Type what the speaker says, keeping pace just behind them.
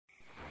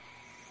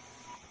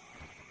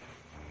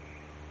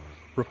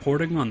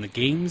reporting on the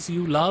games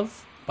you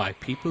love by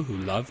people who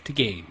love to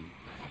game.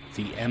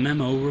 The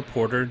MMO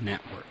Reporter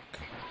Network.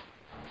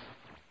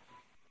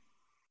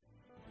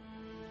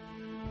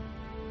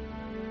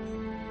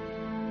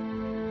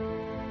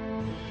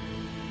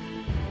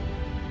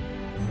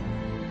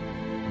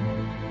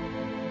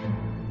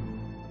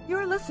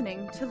 You're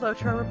listening to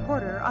LotRO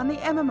Reporter on the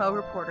MMO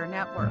Reporter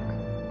Network.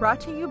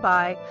 Brought to you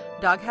by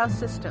Doghouse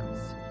Systems.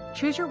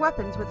 Choose your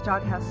weapons with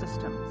Doghouse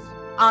Systems.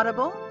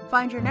 Audible.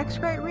 Find your next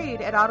great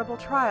read at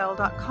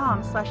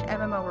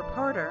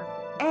audibletrial.com/MMOReporter.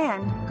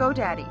 And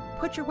GoDaddy.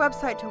 Put your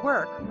website to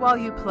work while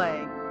you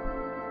play.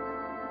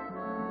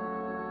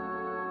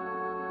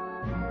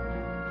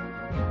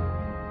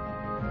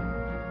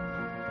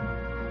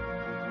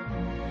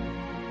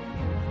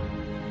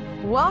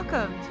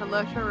 Welcome to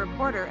LotRO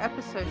Reporter,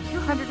 episode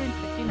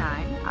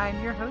 259.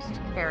 I'm your host,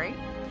 Cari,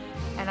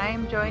 and I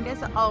am joined,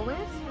 as always,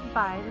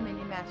 by the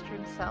Minion Master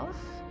himself,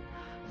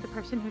 the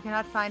person who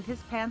cannot find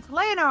his pants,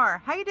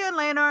 Layanor. How you doing,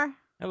 Layanor?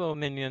 Hello,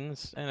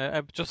 minions. And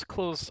I've just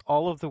closed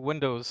all of the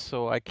windows,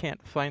 so I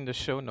can't find the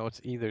show notes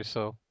either,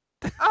 so...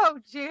 Oh,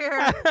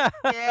 dear.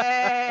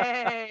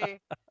 Yay.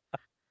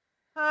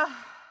 Okay.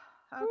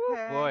 Ooh,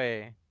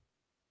 boy.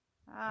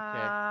 Okay.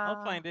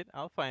 I'll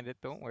find it.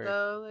 Don't worry.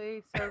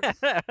 Slowly. So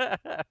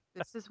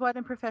this is what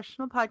in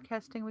professional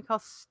podcasting we call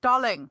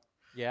stalling.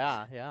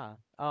 Yeah.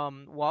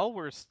 While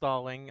we're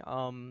stalling,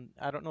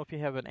 I don't know if you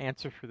have an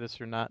answer for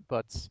this or not,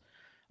 but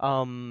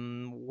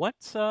do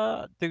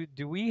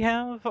we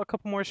have a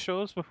couple more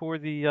shows before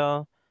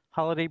the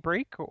holiday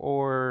break,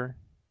 or?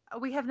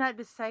 We have not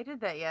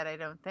decided that yet, I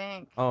don't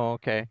think. Oh,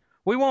 okay.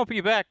 We won't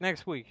be back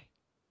next week.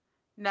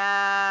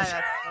 Nah,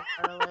 that's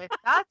a little early.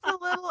 That's a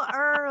little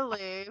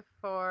early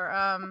for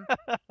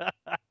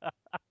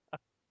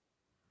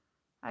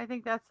I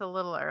think that's a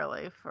little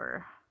early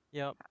for.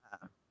 Yep.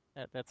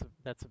 That's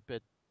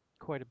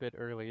quite a bit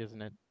early, isn't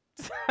it?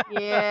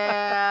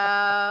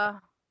 Yeah.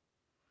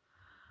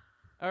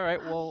 All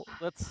right, well,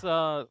 let's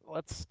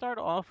start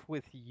off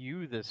with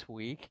you this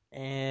week,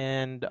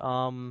 and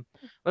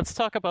let's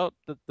talk about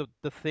the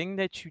thing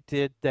that you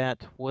did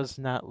that was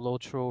not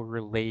LotRO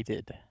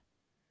related.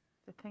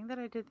 The thing that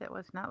I did that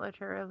was not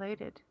LotRO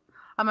related.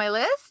 On my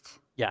list?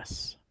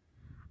 Yes.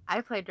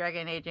 I played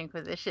Dragon Age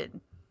Inquisition.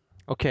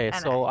 Okay,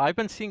 so I've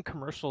been seeing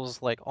commercials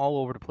like all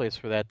over the place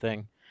for that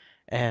thing,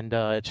 and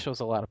it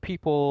shows a lot of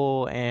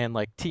people and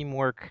like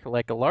teamwork,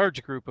 like a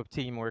large group of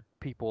teamwork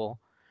people.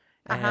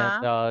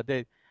 And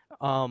there's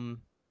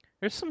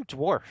some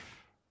dwarf.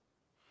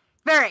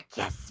 Varric,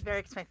 yes,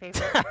 Varric's my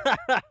favorite.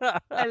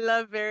 I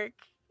love Varric.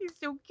 He's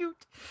so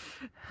cute.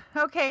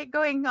 Okay,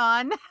 going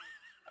on.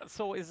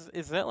 So is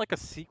that like a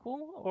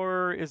sequel,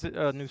 or is it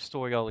a new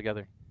story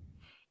altogether?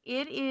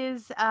 It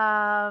is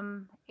a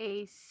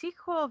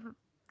sequel.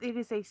 It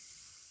is a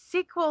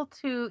sequel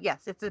to,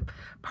 yes, it's a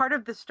part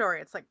of the story.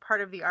 It's like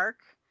part of the arc.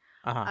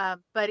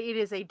 But it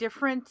is a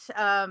different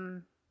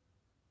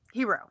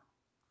hero.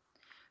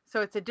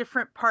 So it's a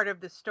different part of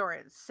the story.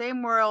 It's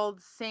same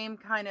world, same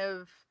kind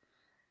of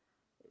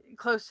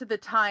close to the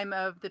time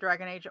of the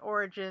Dragon Age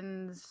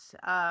Origins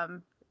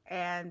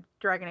and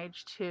Dragon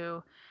Age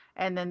 2.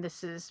 And then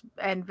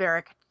and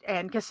Varric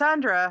and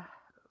Cassandra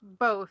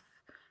both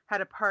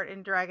had a part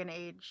in Dragon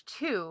Age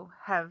 2,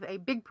 have a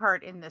big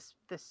part in this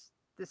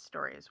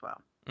story as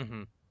well.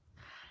 Mm-hmm.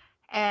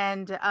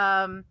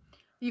 And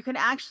you can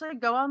actually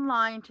go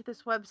online to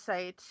this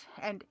website,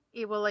 and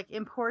it will like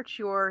import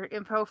your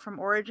info from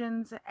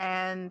Origins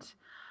and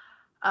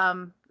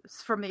from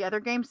the other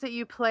games that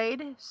you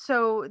played.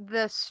 So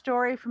the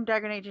story from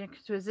Dragon Age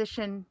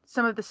Inquisition,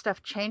 some of the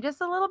stuff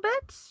changes a little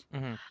bit.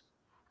 Mm-hmm.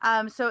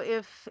 So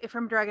if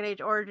from Dragon Age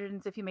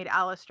Origins, if you made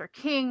Alistair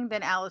king,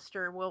 then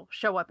Alistair will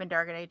show up in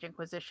Dragon Age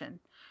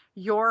Inquisition.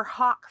 Your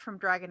Hawk from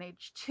Dragon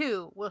Age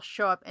 2 will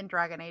show up in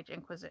Dragon Age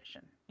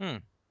Inquisition.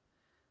 Mm.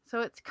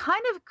 So it's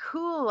kind of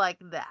cool like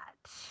that.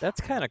 That's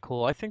kind of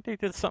cool. I think they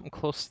did something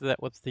close to that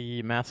with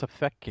the Mass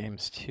Effect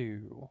games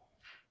too.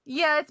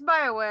 Yeah, it's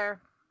BioWare.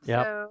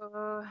 Yep.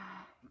 So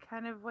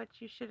kind of what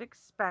you should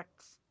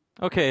expect.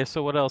 Okay,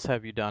 so what else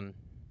have you done?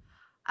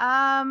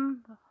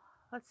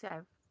 Let's see.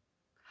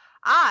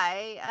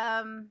 I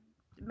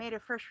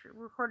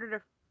recorded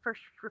a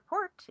first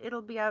report.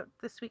 It'll be out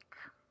this week.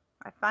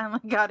 I finally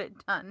got it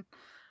done.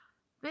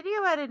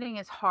 Video editing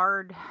is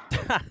hard.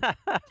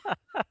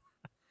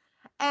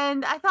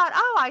 And I thought,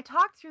 I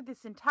talked through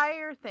this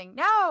entire thing.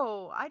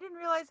 No, I didn't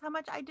realize how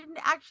much I didn't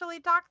actually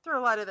talk through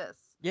a lot of this.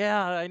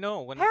 Yeah, I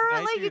know.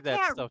 Apparently, you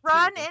can't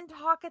run and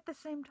talk at the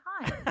same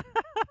time.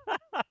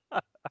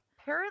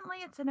 Apparently,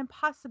 it's an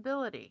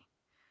impossibility.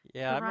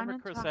 Yeah, I remember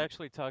Chris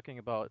actually talking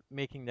about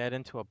making that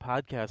into a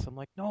podcast. I'm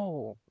like,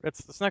 no,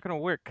 it's not going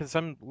to work because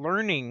I'm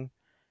learning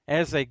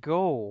as I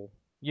go,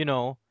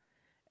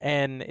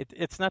 and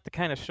it's not the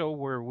kind of show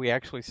where we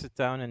actually sit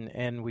down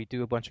and we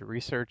do a bunch of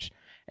research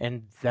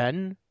and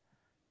then,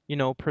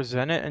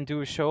 present it and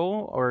do a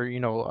show or,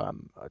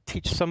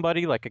 teach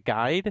somebody like a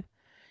guide.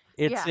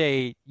 It's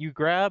you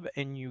grab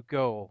and you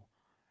go,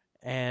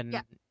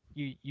 and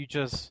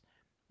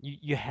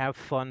you have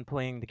fun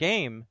playing the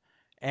game.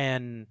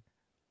 And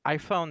I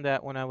found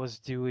that when I was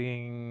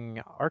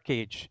doing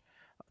Arcage,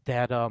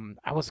 that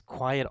I was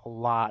quiet a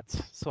lot.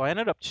 So I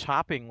ended up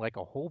chopping like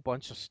a whole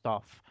bunch of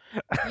stuff.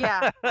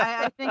 Yeah,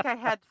 I think I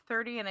had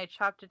 30 and I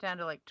chopped it down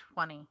to like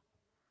 20.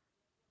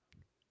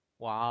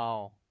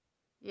 Wow.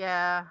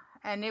 Yeah,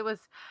 and it was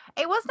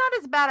not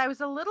as bad. I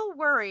was a little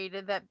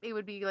worried that it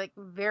would be like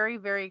very,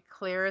 very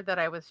clear that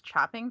I was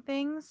chopping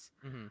things,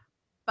 Mm-hmm.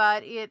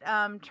 but it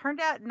turned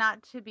out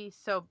not to be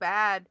so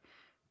bad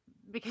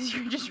because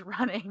you're just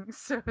running.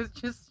 So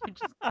it's just you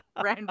just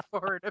ran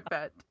forward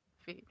about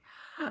 10 feet.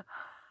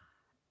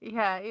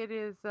 Yeah,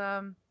 it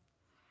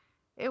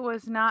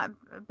was not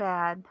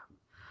bad.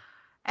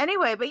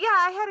 Anyway, but yeah,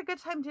 I had a good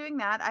time doing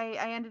that.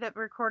 I ended up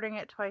recording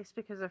it twice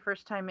because the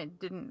first time it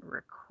didn't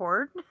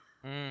record.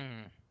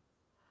 Mm.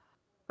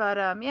 But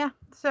yeah.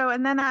 So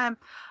and then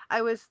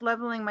I was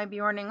leveling my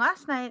Beorning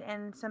last night,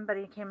 and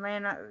somebody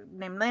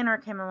named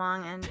Layanor came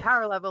along and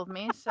power leveled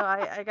me. So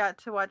I got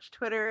to watch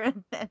Twitter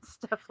and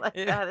stuff like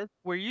that.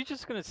 Were you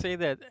just gonna say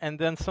that and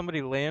then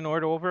somebody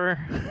Layanored over?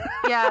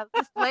 Yeah,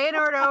 just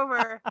Layanored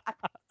over.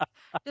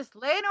 Just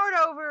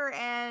Layanored over,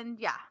 and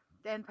yeah,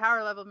 and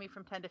power leveled me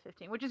from 10 to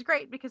 15, which is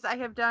great because I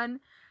have done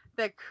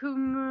the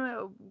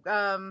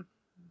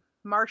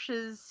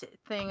marshes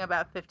thing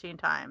about 15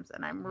 times,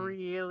 and I'm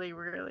really,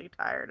 really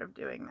tired of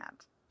doing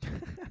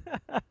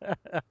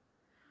that.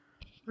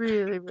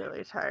 Really,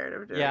 really tired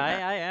of doing that.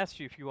 Yeah, I asked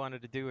you if you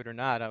wanted to do it or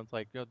not. I was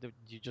like, do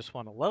you just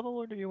want to level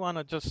or do you want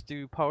to just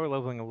do power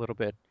leveling a little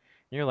bit?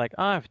 And you're like,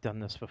 oh, I've done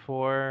this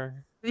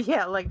before.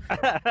 Yeah, like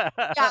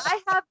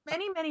I have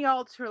many, many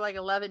alts who are like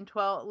 11,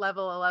 12,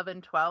 level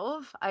 11,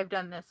 12. I've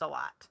done this a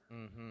lot.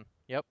 Mm-hmm.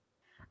 Yep.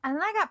 And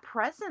then I got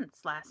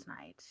presents last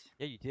night.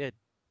 Yeah, you did.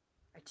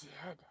 I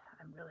did.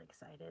 I'm really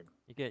excited.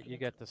 You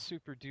got the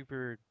super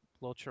duper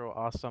LotRO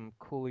awesome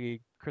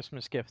coolly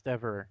Christmas gift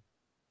ever.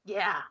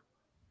 Yeah,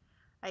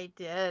 I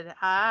did.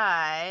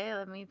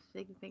 Let me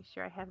make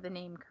sure I have the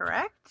name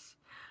correct.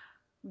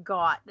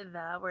 Where's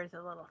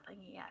the little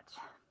thingy at?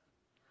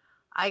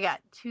 I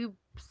got 2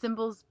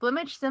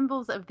 blemish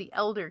symbols of the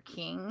Elder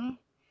King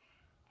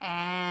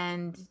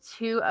and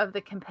 2 of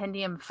the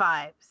Compendium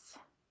 5s.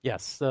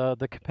 Yes,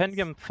 the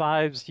Compendium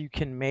 5s, you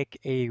can make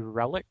a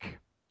relic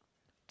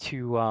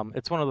to,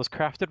 it's one of those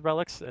crafted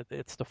relics.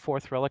 It's the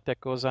 4th relic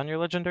that goes on your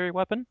legendary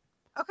weapon.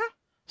 Okay.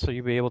 So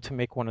you'll be able to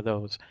make one of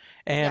those.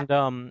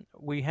 And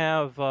we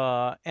have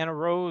Anna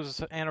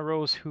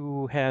Rose,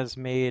 who has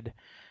made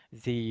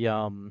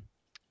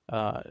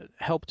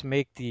helped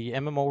make the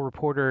MMO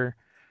Reporter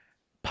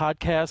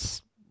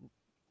podcast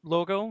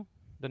logo,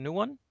 the new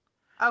one.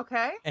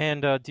 Okay.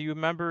 And do you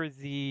remember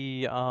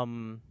the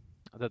one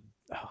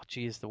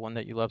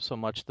that you love so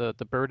much, the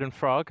bird and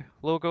frog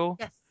logo?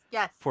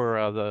 Yes.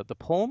 For the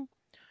poem.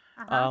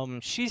 Uh-huh.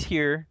 She's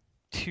here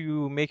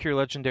to make your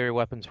legendary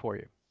weapons for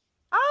you.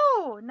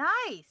 Oh,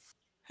 nice.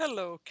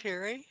 Hello,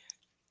 Cari.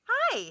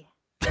 Hi.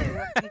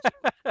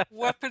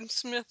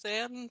 Weaponsmith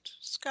and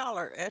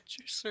scholar at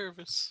your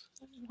service.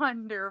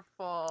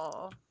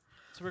 Wonderful.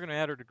 So we're going to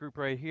add her to group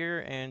right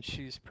here, and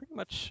she's pretty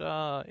much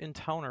in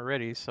town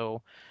already.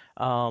 So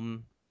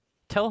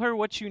tell her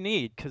what you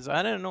need, because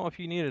I don't know if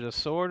you needed a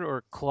sword or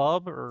a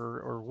club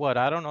or what.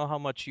 I don't know how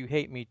much you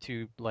hate me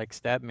to like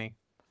stab me.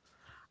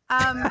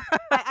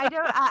 I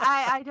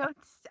don't.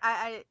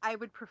 I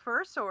would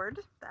prefer sword.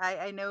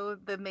 I know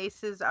the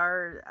maces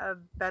are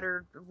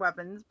better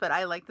weapons, but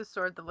I like the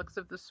sword. The looks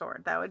of the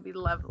sword. That would be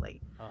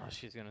lovely. Oh,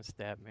 she's gonna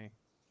stab me.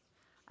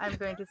 I'm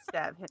going to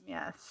stab him.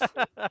 Yes.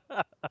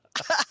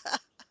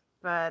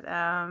 But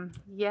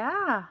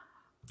yeah.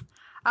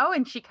 Oh,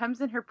 and she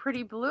comes in her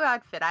pretty blue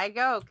outfit. I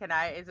go,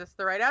 is this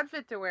the right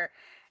outfit to wear?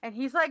 And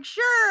he's like,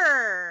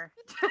 sure.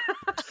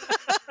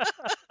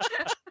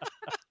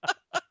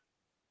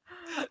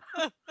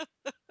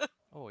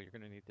 Oh, you're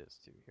going to need this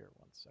too. Here,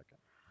 1 second.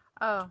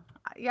 Oh,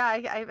 yeah,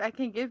 I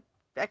can give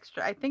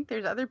extra. I think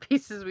there's other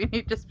pieces we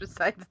need just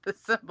besides the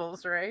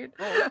symbols, right?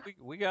 Oh,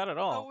 we got it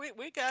all. Oh,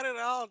 we got it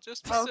all.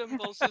 Just the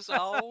symbols is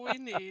all we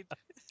need.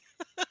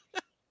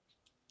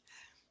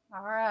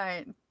 All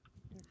right.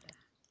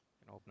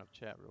 Gonna open up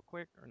chat real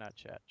quick, or not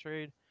chat,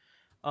 trade.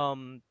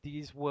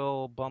 These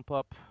will bump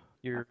up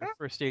your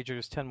first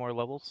stagers 10 more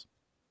levels.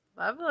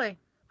 Lovely.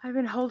 I've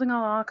been holding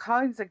all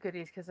kinds of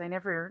goodies because I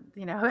never,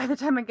 by the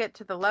time I get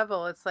to the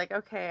level, it's like,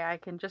 okay, I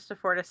can just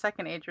afford a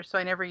second ager, so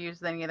I never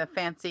use any of the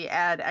fancy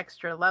add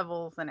extra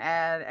levels and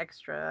add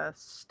extra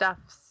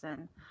stuffs.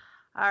 And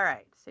all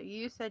right, so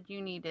you said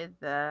you needed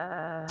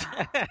the.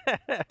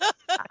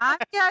 I'm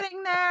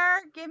getting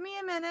there. Give me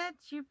a minute.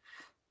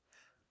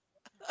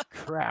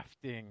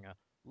 Crafting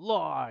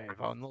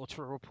live on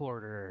LotRO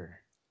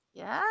Reporter.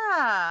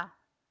 Yeah.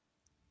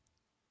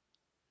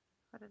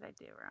 What did I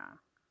do wrong?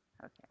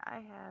 Okay, I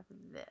have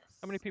this.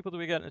 How many people do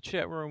we got in the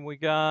chat room? We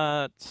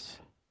have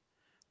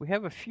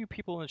a few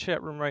people in the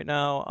chat room right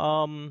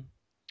now.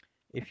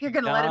 If you're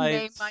gonna let him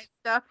name my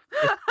stuff.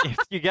 if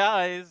you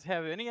guys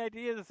have any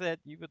ideas that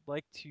you would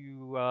like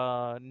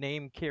to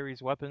name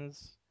Cari's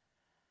weapons,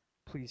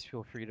 please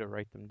feel free to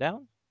write them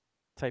down,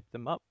 type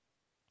them up,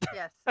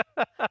 Yes.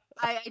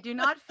 I do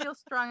not feel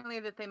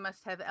strongly that they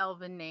must have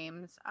elven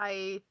names.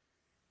 I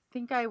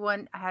think I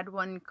had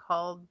one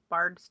called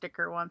Bard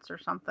Sticker once or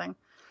something.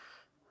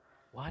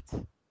 What?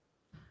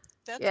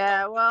 That's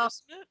Yeah, elven, well,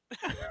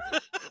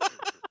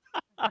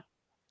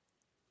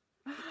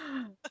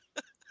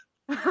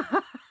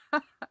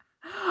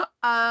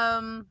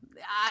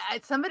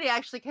 isn't somebody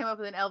actually came up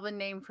with an elven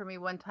name for me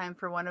one time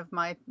for one of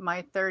my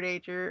third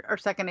ager or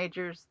second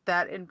agers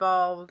that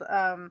involved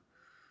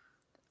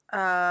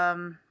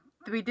um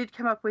we did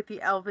come up with the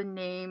elven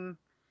name,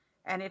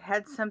 and it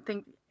had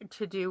something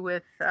to do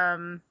with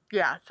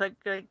yeah, it's like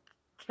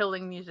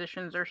killing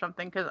musicians or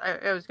something, because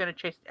I was going to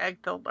chase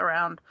Eggtilt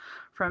around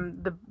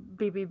from the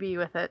BBB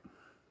with it.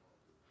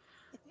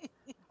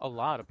 A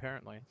lot,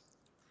 apparently.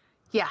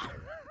 Yeah.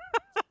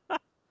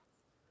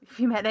 If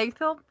you met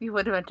Eggtilt, you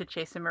would have had to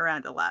chase him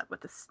around a lot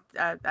with this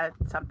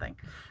something.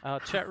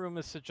 Chat room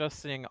is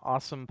suggesting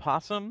Awesome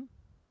Possum.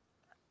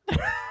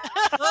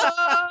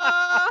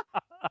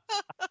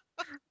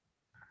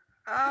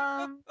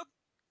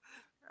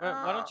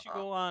 Why don't you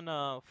go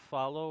on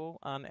follow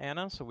on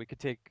Anna so we could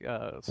take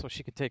so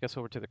she could take us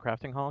over to the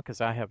crafting hall, because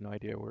I have no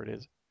idea where it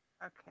is.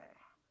 Okay.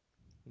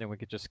 Then we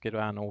could just get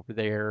on over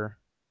there.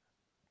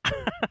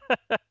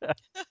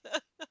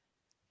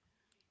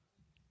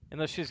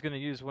 Unless she's gonna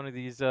use one of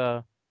these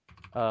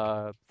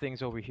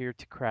things over here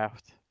to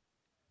craft.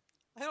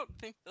 I don't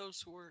think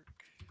those work.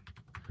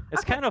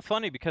 It's kind of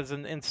funny because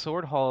in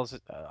sword halls,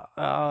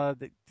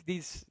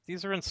 these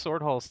are in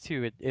sword halls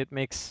too. It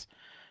makes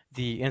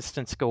the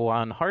instance go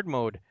on hard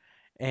mode,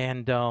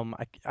 and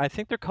I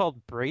think they're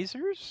called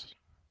braziers.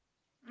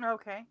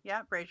 Okay.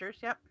 Yeah, braziers.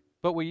 Yep.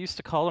 But we used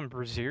to call them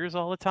braziers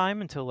all the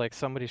time until like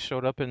somebody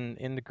showed up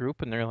in the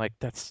group and they're like,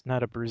 "That's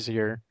not a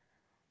brazier."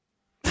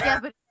 Yeah,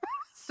 but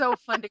it's so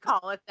fun to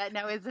call it that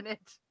now, isn't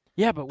it?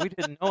 Yeah, but we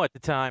didn't know at the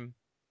time.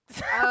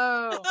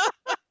 Oh.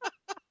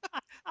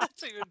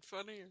 That's even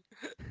funnier.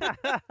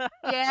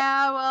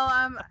 Yeah, well,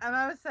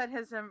 Amawasat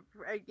has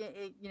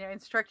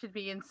instructed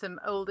me in some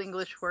old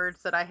English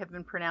words that I have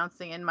been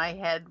pronouncing in my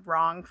head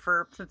wrong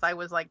since I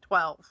was like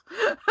 12.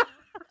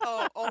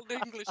 Oh, Old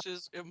English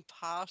is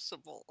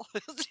impossible.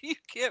 You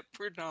can't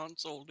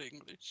pronounce Old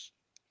English.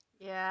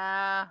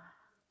 Yeah.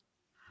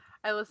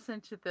 I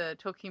listened to the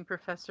Tolkien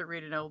professor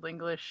read an Old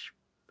English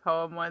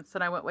poem once,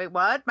 and I went, "Wait,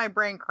 what?" My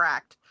brain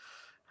cracked.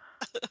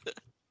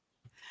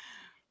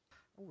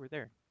 Oh, we're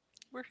there.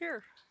 We're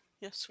here.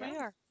 Yes, we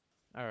are.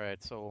 All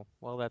right, so,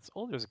 well,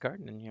 there's a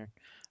garden in here.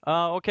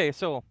 Okay,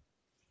 so,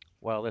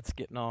 well, let's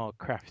get all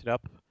crafted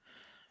up.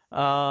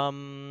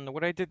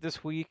 What I did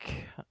this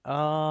week,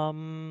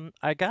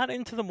 I got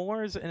into the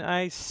moors and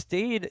I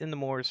stayed in the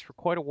moors for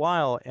quite a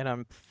while, and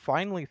I'm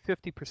finally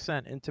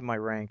 50% into my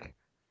rank.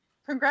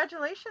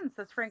 Congratulations,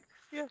 that's rank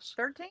Yes.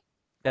 13?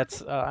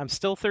 That's, I'm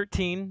still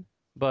 13,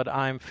 but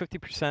I'm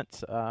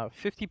 50%,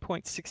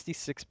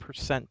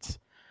 50.66%.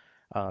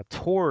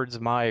 Towards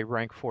my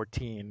rank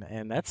 14,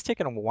 and that's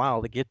taken a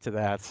while to get to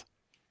that.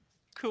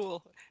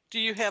 Cool.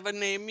 Do you have a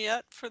name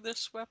yet for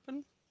this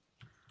weapon?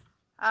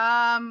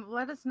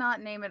 Let us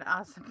not name it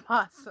Awesome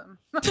Possum.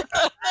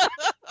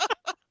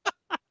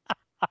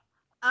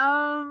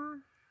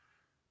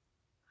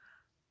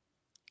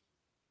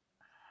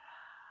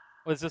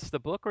 Was this the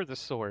book or the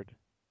sword?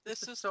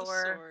 This is the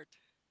sword.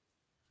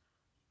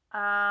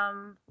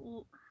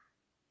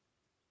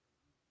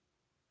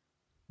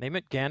 Name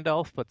it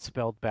Gandalf, but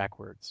spelled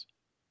backwards.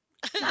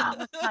 No,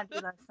 let's not do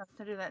that. Let's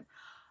not do that.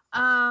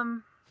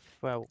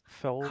 Call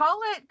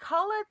it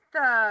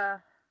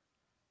the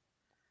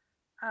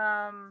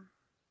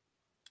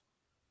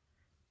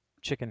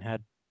chicken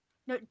head.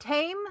 No,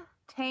 tame,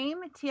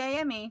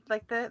 T-A-M-E,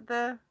 like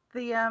the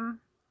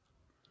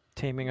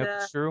Taming of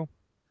the Shrew.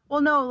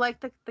 Well, no, like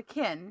the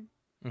kin.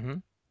 Mm-hmm.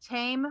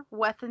 Tame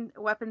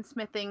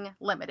Weaponsmithing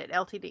Limited,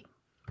 Ltd.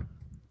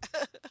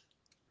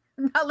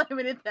 Not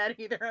limited that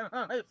either.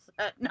 I'm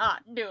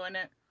not doing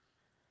it.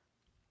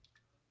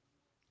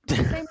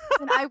 Same reason,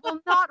 I will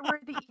not wear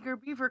the Eager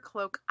Beaver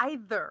cloak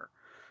either.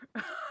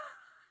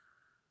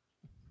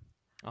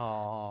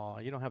 Oh,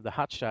 you don't have the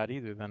hot shot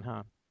either, then,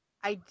 huh?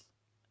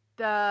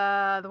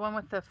 The one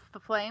with the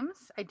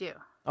flames, I do.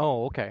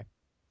 Oh, okay.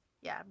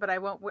 Yeah, but I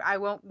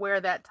won't wear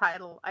that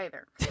title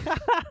either.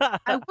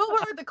 I will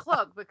wear the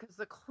cloak because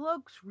the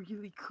cloak's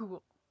really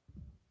cool.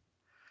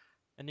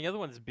 And the other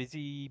one's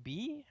Busy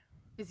Bee?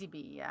 Busy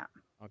Bee, yeah.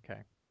 Okay.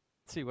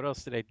 Let's see, what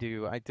else did I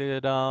do? I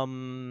did I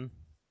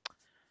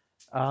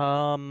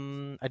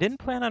didn't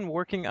plan on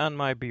working on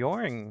my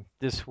Beorning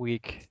this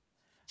week.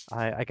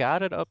 I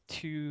got it up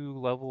to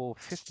level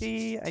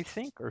 50, I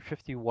think, or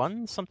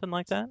 51, something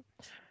like that.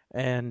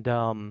 And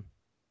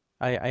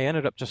I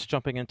ended up just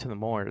jumping into the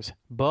moors.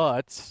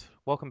 But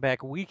Welcome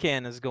Back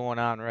weekend is going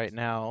on right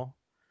now.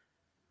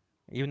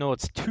 Even though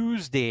it's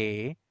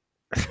Tuesday.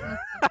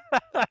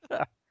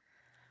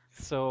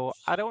 So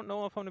I don't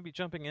know if I'm going to be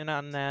jumping in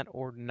on that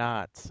or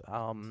not.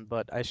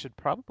 But I should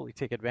probably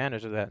take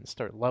advantage of that and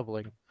start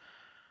leveling.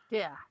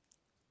 Yeah.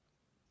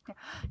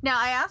 Now,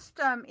 I asked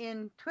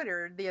in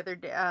Twitter the other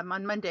day,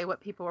 on Monday,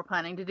 what people were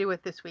planning to do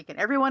with this week, and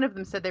every one of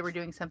them said they were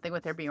doing something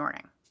with their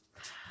Beorning.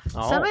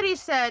 Oh. Somebody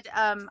said,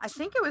 I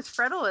think it was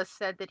Fredulus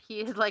said that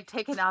he had like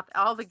taken out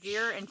all the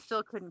gear and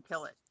still couldn't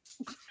kill it.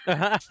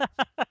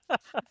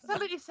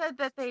 Somebody said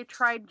that they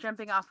tried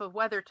jumping off of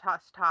Weather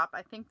Toss Top.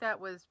 I think that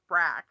was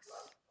Brax,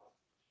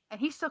 and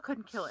he still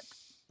couldn't kill it.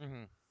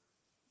 Mm-hmm.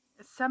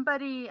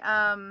 Somebody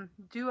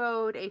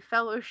duoed a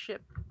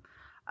fellowship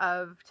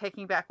of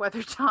taking back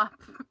Weathertop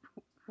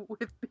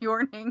with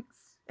Beornings,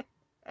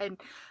 and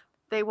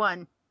they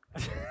won.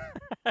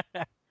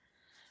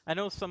 I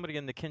know somebody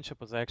in the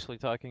kinship was actually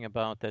talking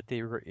about that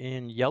they were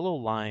in Yellow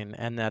Line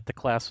and that the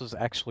class was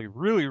actually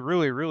really,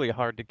 really, really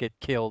hard to get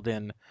killed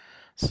in.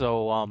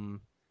 So,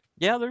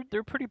 yeah,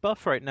 they're pretty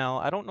buff right now.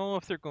 I don't know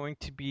if they're going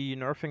to be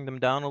nerfing them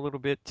down a little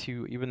bit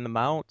to even them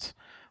out,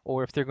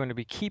 or if they're going to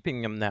be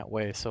keeping them that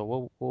way.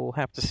 So we'll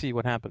have to see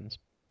what happens.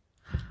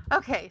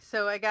 Okay,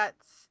 so I got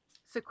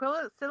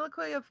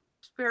Soliloquy of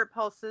Spirit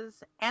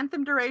Pulses,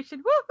 Anthem Duration,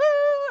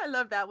 woohoo! I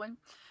love that one,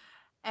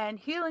 and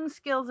Healing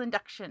Skills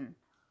Induction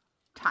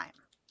time.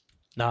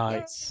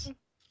 Nice. Yay.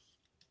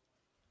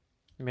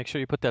 Make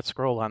sure you put that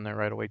scroll on there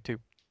right away too.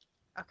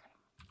 Okay.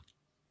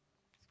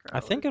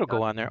 I think it'll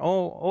go on there.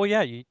 Oh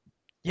yeah,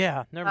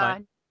 yeah. Never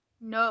mind.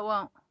 No, it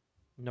won't.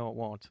 No, it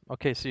won't.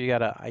 Okay, so you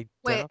gotta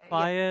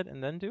identify it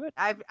and then do it.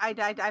 I've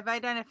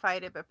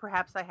identified it, but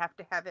perhaps I have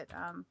to have it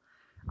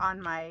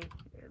on my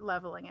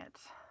leveling it,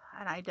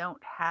 and I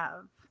don't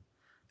have.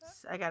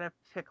 I gotta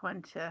pick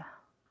one to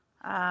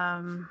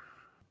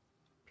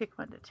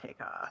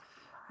take off.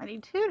 I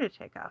need two to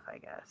take off, I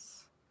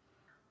guess.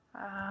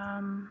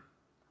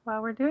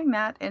 While we're doing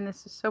that, and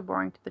this is so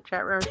boring to the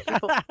chat room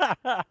people.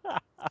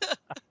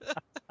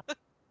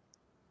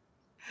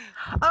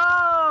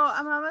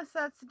 Oh, Mama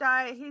Sets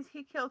died.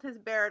 He killed his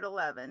bear at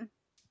 11.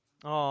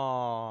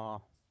 Oh,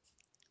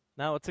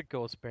 now it's a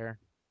ghost bear.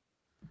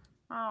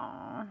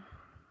 Oh.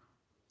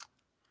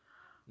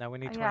 Now we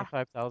need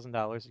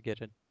 $25,000 to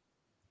get it.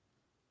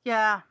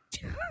 Yeah.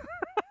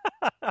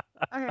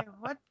 Okay.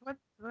 What?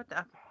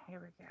 Okay, here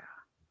we go.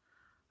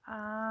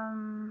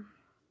 I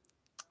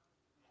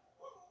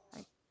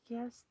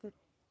guess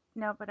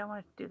no, but I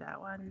want to do that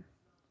one.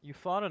 You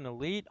fought an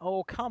elite?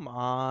 Oh, come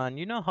on.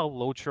 You know how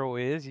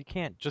LotRO is. You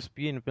can't just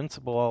be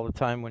invincible all the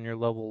time when you're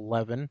level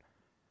 11.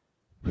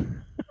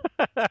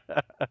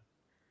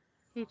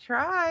 He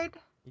tried.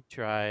 He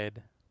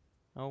tried.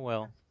 Oh,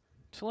 well.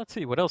 So let's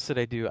see. What else did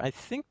I do? I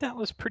think that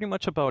was pretty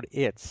much about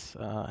it.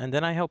 And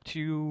then I helped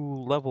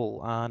you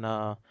level on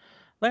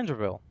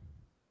Landraville.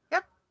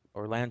 Yep.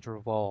 Or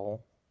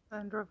Landraville.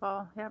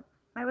 Landraville, yep.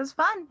 It was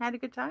fun. Had a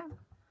good time.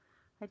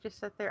 I just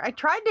sat there. I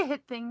tried to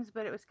hit things,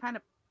 but it was kind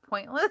of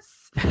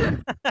pointless. Because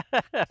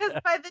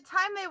by the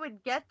time they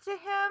would get to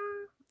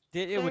him,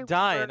 it would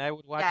die, and I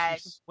would watch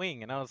you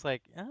swing, and I was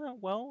like,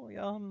 well,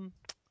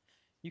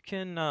 you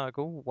can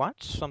go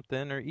watch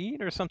something or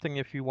eat or something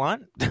if you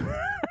want.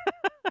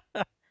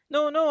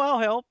 No, I'll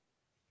help.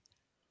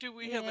 Do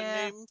we have a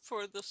name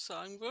for the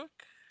songbook?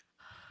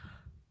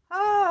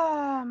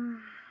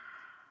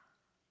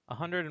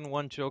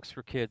 101 jokes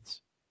for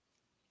kids.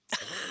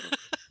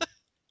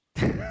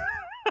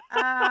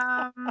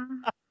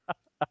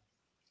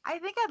 I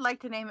think I'd like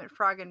to name it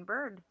Frog and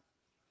Bird.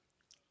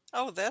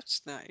 Oh,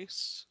 that's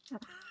nice.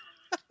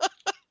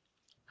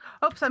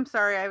 Oops, I'm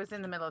sorry. I was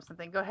in the middle of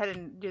something. Go ahead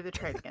and do the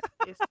trade again,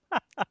 please.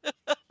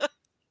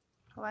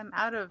 Well, I'm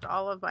out of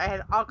I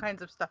had all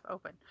kinds of stuff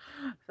open.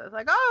 So I was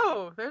like,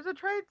 oh, there's a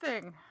trade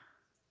thing.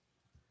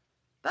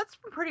 That's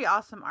some pretty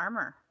awesome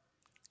armor.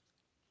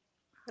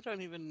 I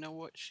don't even know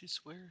what she's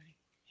wearing.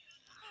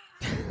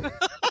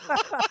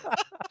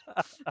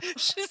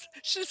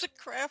 She's a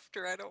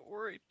crafter. I don't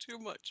worry too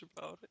much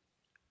about it.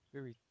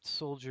 Very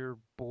soldier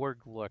Borg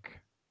look.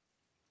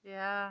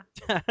 Yeah.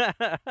 All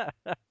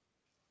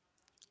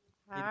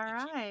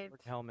right.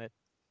 Helmet.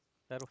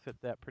 That'll fit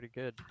that pretty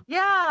good.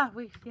 Yeah,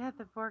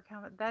 the Borg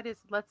helmet. That is.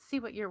 Let's see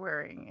what you're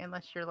wearing.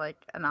 Unless you're like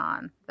an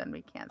on, then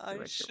we can't see.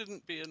 I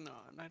shouldn't be an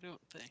on. I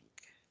don't think.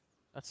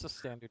 That's the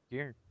standard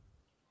gear.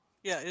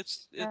 Yeah,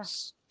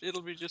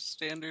 it'll be just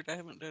standard. I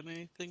haven't done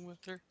anything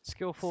with her.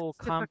 Skillful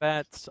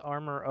combat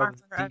armor of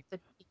the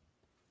deep.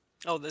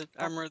 Oh, the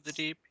armor of the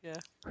deep. Yeah.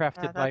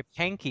 Crafted by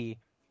Panky.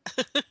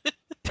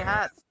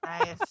 That's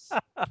nice.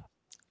 All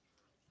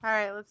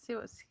right, let's see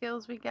what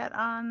skills we get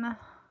on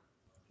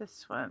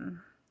this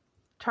one.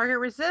 Target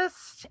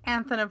resist,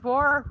 Anthem of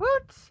War,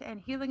 woot,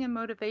 and healing and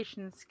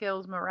motivation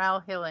skills,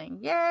 morale healing.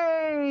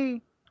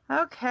 Yay!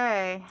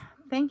 Okay,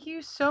 thank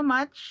you so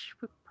much.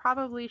 We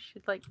probably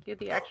should do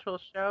the actual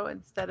show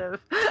instead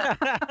of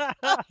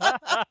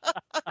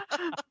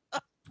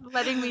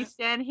letting me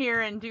stand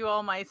here and do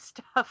all my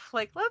stuff.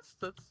 Let's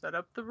set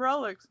up the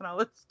relics and all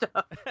this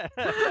stuff.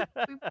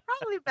 We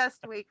probably best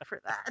wait for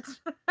that.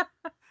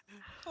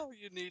 All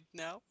you need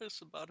now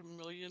is about 1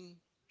 million.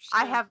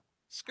 I have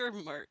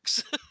skirm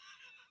marks.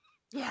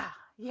 Yeah.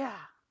 1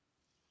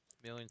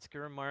 million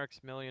skirm marks,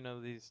 1 million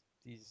of these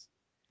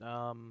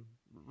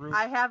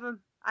I have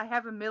I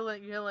have a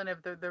million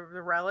of the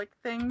relic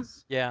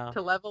things. Yeah.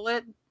 To level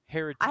it.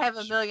 Heritage. I have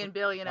a million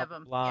billion blah, of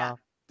them. blah. Yeah.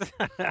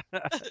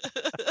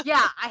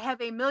 Yeah, I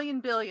have a million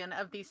billion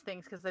of these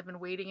things because I've been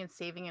waiting and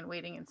saving and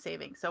waiting and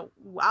saving. So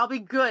I'll be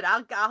good.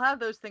 I'll have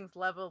those things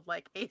leveled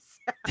like ASAP.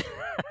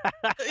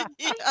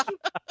 Yeah.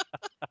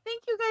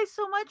 Thank you guys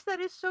so much. That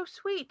is so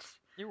sweet.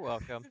 You're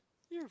welcome.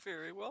 You're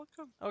very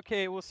welcome.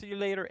 Okay, we'll see you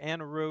later,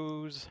 Anna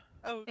Rose.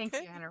 Okay. Thank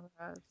you, Anna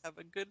Rose. Have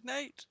a good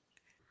night.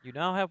 You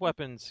now have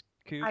weapons.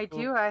 Cool. I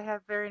do. I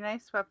have very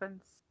nice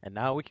weapons. And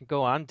now we can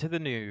go on to the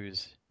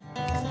news.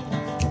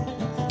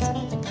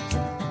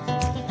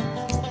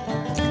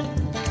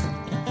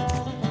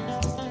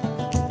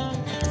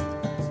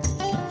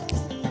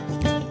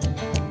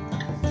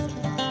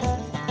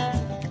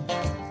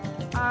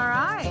 All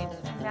right.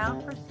 Now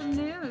for some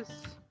news.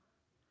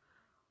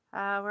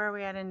 Where are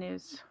we at in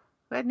news?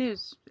 We had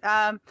news.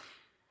 It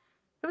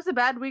was a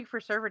bad week for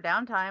server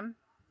downtime.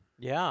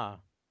 Yeah.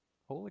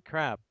 Holy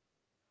crap.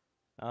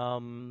 I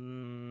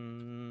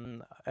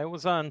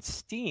was on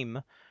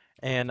Steam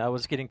and I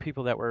was getting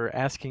people that were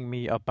asking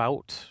me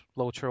about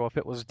LotRO if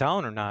it was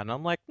down or not. And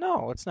I'm like,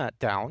 no, it's not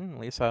down. At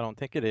least I don't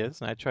think it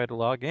is. And I tried to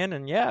log in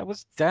and yeah, it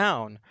was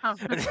down. Oh.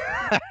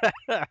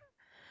 I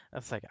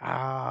was like,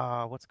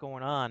 what's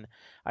going on?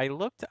 I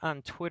looked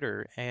on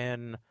Twitter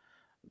and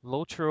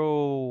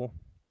LotRO,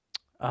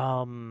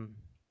 not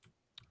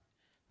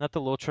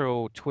the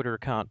LotRO Twitter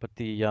account, but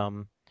the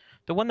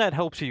one that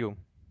helps you.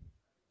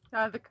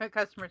 The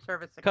customer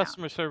service account.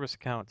 Customer service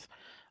accounts.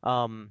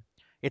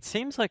 It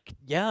seems like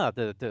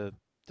the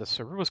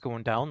server was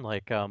going down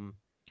like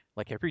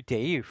every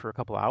day for a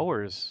couple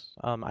hours.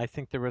 I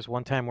think there was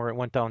one time where it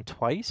went down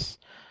twice.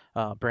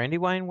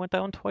 Brandywine went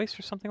down twice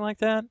or something like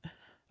that.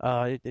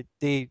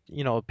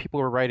 People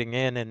were writing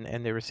in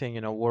and they were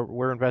saying,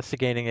 we're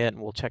investigating it and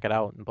we'll check it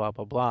out and blah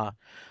blah blah.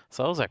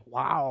 So I was like,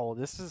 wow,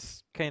 this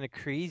is kind of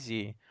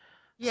crazy.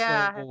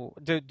 Yeah. So,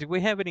 do we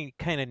have any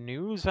kind of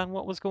news on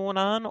what was going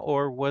on,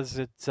 or was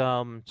it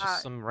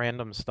just some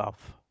random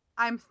stuff?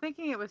 I'm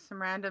thinking it was some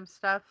random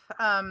stuff.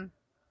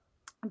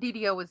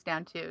 DDO was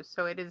down too,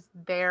 so it is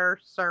their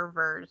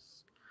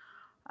servers,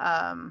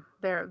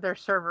 their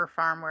server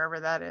farm,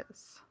 wherever that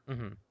is.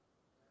 Mm-hmm.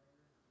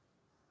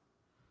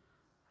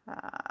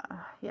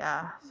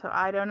 Yeah, so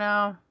I don't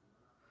know.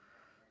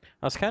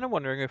 I was kind of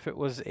wondering if it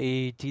was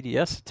a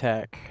DDoS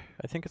attack.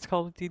 I think it's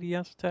called a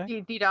DDoS attack.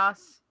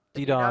 DDoS.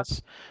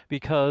 DDoS,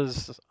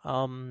 because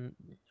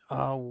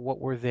what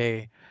were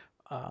they?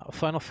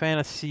 Final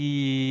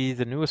Fantasy,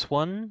 the newest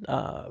one,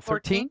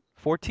 13?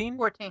 14?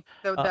 14,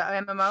 the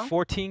MMO?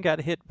 14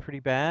 got hit pretty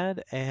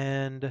bad,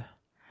 and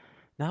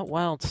not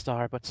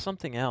WildStar, but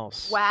something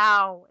else.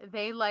 WoW.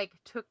 They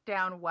took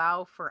down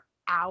WoW for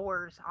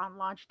hours on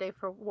launch day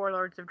for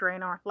Warlords of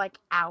Draenor,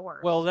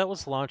 hours. Well, that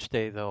was launch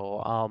day, though.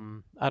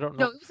 I don't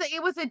know. No,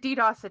 it was a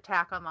DDoS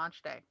attack on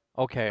launch day.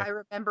 Okay. I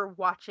remember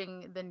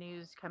watching the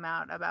news come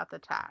out about the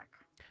attack.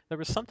 There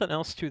was something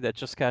else too that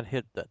just got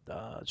hit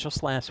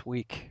just last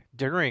week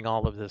during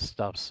all of this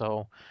stuff.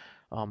 So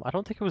I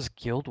don't think it was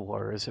Guild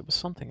Wars. It was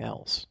something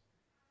else.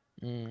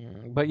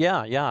 But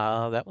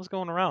yeah, that was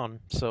going around.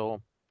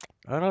 So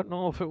I don't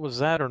know if it was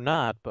that or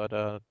not, but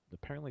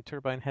apparently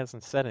Turbine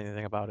hasn't said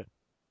anything about it.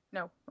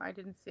 No, I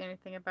didn't see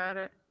anything about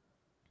it.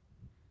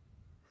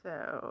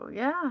 So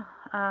yeah,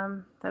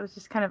 that was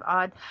just kind of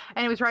odd,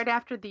 and it was right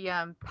after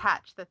the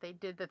patch that they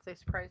did that they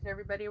surprised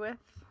everybody with.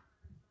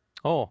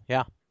 Oh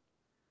yeah.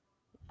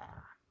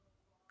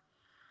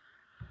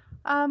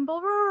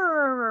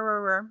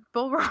 Bullroarer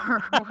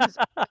was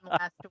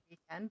last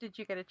weekend. Did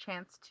you get a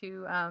chance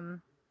to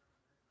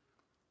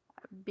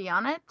be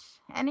on it?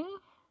 Any?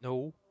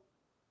 No.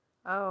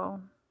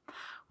 Oh.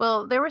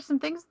 Well, there were some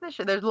things this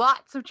year. There's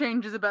lots of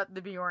changes about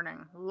the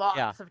Beorning.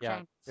 Lots of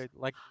changes.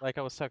 Like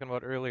I was talking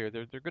about earlier,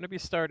 they're going to be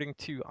starting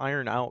to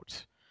iron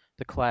out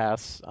the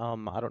class.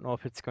 I don't know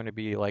if it's going to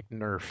be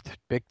nerfed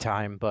big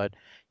time, but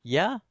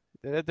yeah,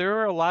 there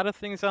are a lot of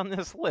things on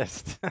this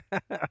list.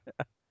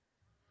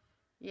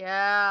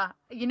 Yeah.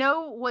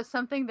 Was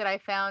something that I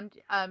found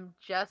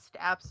just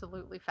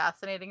absolutely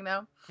fascinating,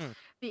 though?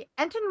 The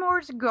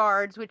Ettenmoors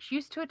guards, which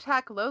used to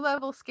attack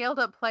low-level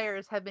scaled-up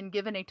players, have been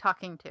given a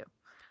talking to.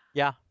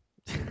 Yeah.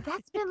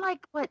 That's been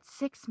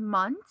 6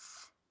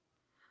 months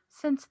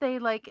since they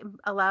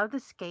allowed the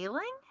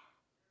scaling?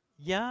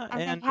 Yeah,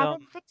 and they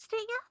haven't fixed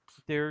it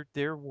yet?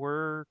 There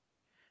were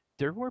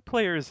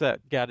players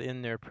that got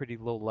in there pretty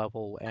low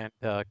level and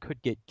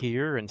could get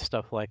gear and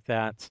stuff like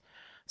that.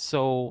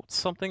 So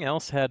something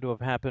else had to have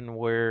happened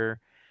where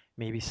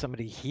maybe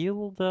somebody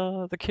healed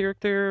the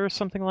character or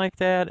something like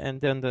that,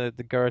 and then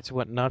the guards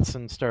went nuts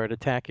and started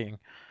attacking.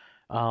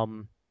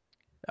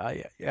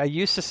 I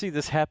used to see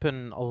this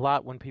happen a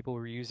lot when people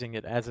were using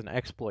it as an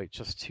exploit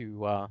just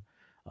to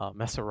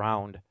mess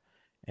around,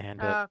 and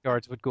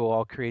guards would go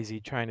all crazy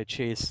trying to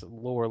chase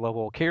lower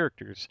level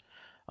characters.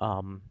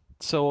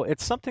 So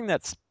it's something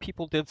that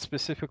people did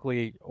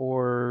specifically,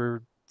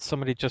 or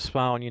somebody just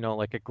found,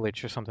 like a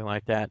glitch or something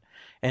like that,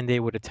 and they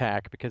would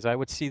attack, because I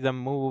would see them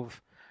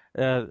move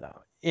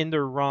in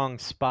their wrong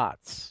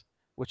spots.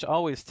 which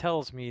always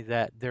tells me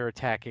that they're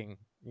attacking.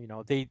 You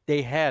know,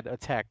 they had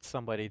attacked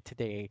somebody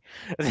today.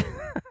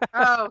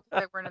 Oh,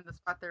 they weren't in the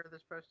spot they're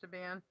supposed to be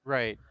in.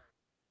 Right.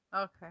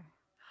 Okay.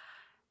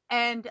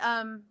 And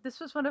this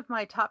was one of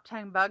my top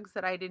 10 bugs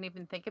that I didn't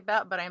even think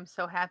about, but I'm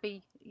so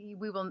happy.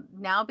 We will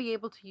now be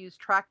able to use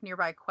track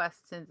nearby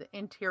quests in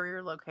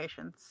interior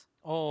locations.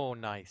 Oh,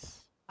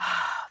 nice.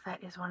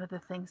 That is one of the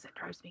things that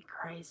drives me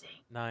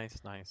crazy.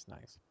 Nice, nice,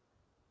 nice.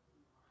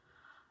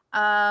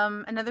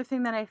 Another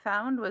thing that I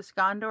found was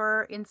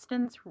Gondor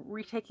instance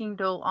retaking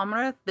Dol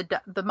Amroth.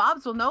 The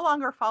mobs will no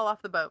longer fall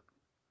off the boat.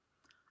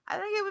 I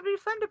think it would be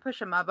fun to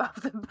push a mob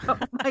off the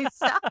boat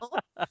myself.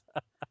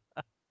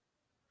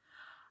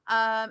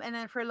 And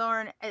then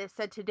Frelorn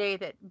said today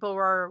that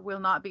Bullroarer will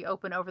not be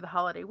open over the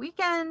holiday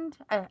weekend,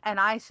 and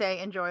I say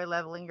enjoy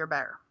leveling your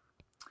bear.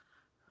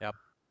 Yep.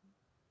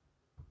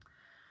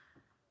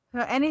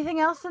 So anything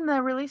else in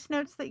the release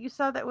notes that you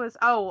saw that was...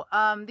 Oh,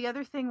 the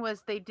other thing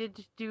was they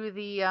did do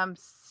the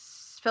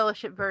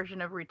Fellowship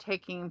version of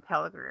Retaking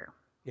Pelagrir.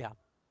 Yeah,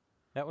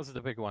 that was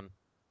the big one.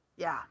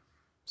 Yeah.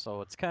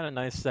 So it's kind of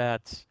nice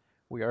that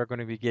we are going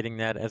to be getting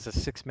that as a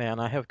 6-man.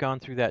 I have gone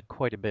through that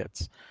quite a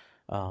bit.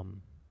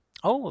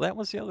 Oh, that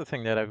was the other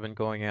thing that I've been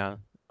going on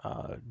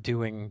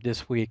doing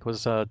this week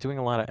was doing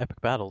a lot of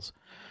epic battles.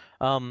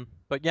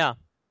 But yeah,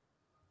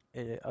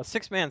 a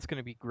 6-man is going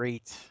to be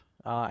great.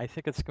 I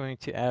think it's going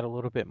to add a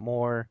little bit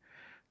more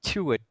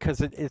to it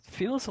because it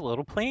feels a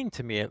little plain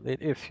to me.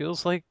 It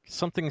feels like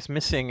something's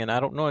missing, and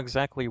I don't know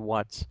exactly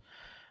what.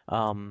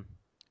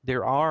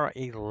 There are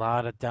a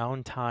lot of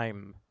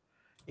downtime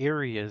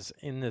areas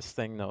in this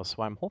thing, though,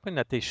 so I'm hoping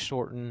that they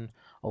shorten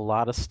a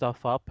lot of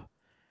stuff up,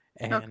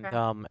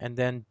 and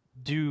then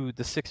do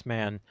the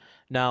 6-man.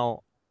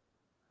 Now,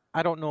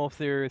 I don't know if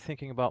they're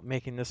thinking about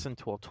making this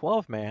into a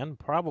 12-man.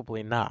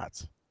 Probably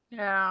not.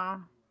 Yeah.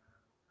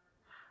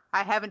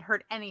 I haven't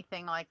heard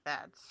anything like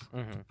that.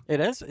 Mm-hmm. It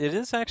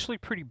is actually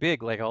pretty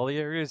big. Like all the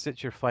areas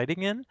that you're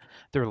fighting in,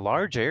 they're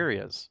large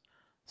areas.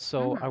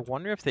 So I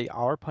wonder if they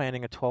are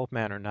planning a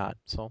 12-man or not.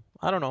 So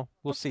I don't know.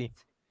 We'll see.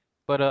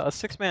 But a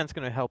 6-man is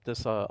going to help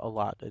this a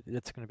lot.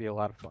 It's going to be a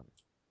lot of fun.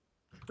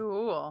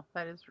 Cool.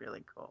 That is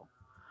really cool.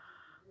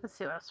 Let's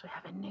see what else we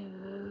have in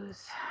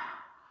news.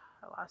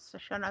 I lost the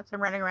show notes.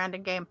 I'm running around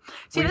in game.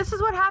 See, this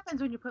is what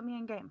happens when you put me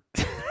in game.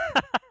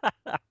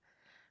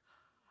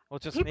 Well,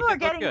 just make it look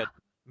good.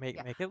 Make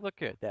it look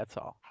good. That's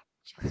all. I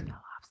just fell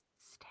off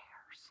the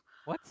stairs.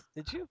 What?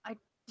 Did you?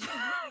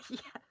 Yes.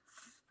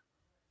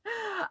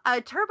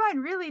 Turbine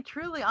really,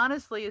 truly,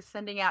 honestly is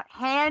sending out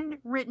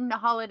handwritten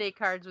holiday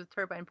cards with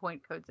Turbine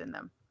point codes in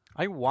them.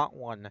 I want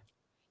one.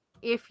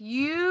 If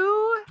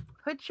you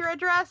put your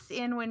address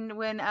in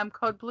when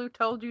Code Blue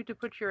told you to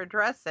put your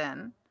address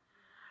in,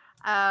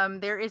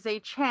 there is a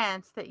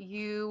chance that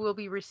you will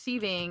be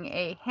receiving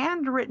a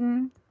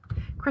handwritten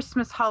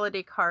Christmas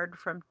holiday card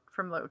from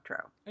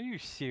LotRO. Are you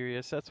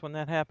serious? That's when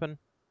that happened?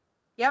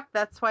 Yep,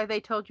 that's why they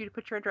told you to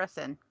put your address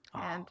in.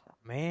 And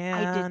man.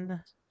 I didn't.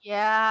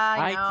 Yeah,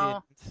 I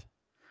know.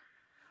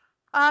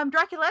 Didn't.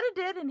 Draculetta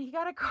did, and he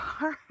got a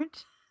card.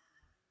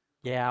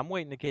 Yeah, I'm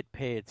waiting to get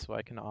paid so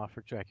I can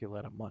offer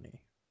Draculetta money.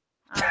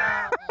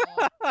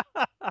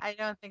 I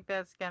don't think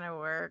that's gonna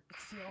work.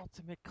 It's the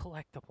ultimate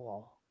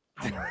collectible.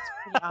 I know, it's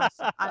pretty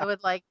awesome. I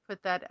would like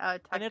put that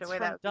tucked and it's away.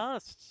 From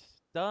Dust.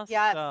 Dust,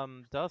 yes.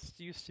 Dust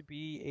used to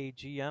be a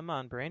GM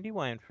on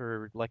Brandywine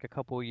for like a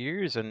couple of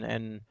years,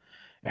 and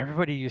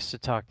everybody used to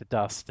talk to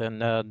Dust,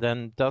 and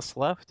then Dust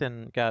left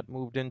and got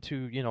moved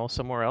into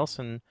somewhere else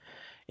in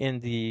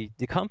the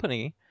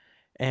company,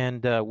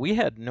 and we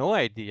had no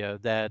idea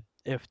that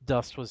if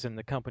Dust was in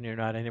the company or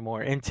not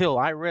anymore until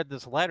I read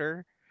this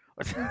letter.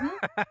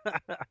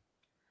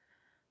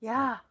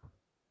 Yeah.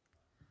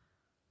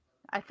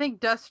 I think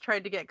Dust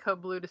tried to get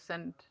Code Blue to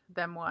send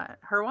them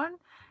her one,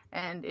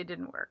 and it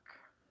didn't work.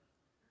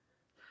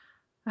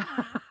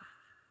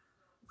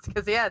 It's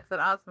because it's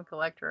an awesome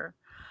collector.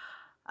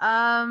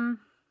 And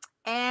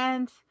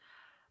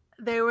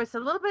there was a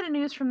little bit of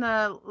news from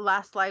the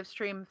last live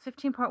stream.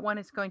 15.1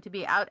 is going to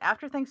be out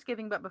after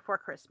Thanksgiving but before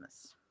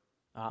Christmas.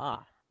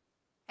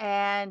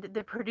 And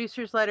the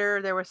producer's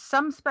letter, there was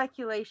some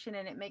speculation,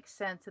 and it makes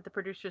sense that the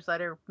producer's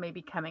letter may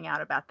be coming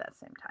out about that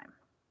same time.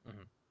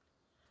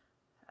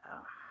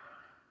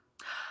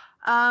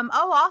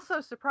 Also,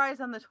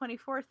 surprise, on the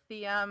 24th,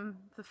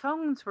 the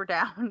phones were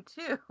down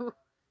too.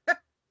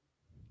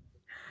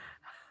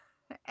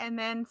 And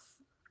then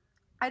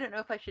I don't know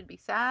if I should be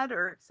sad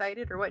or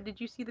excited or what.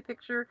 Did you see the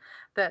picture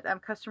that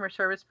customer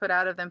service put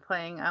out of them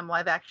playing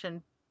live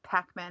action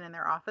Pac-Man in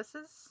their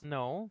offices?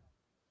 No.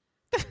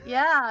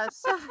 Yeah,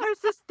 so there's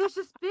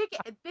this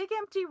big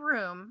empty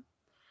room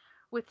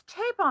with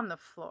tape on the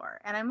floor,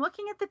 and I'm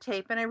looking at the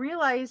tape and I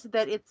realize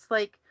that it's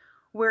like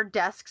where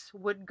desks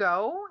would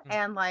go,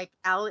 and like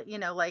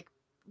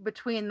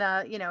between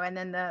the and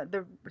then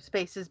the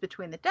spaces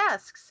between the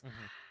desks.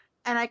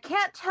 And I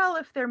can't tell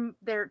if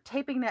they're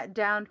taping that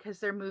down because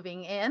they're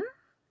moving in,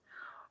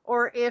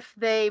 or if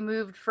they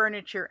moved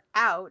furniture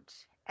out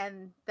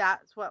and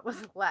that's what was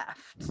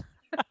left.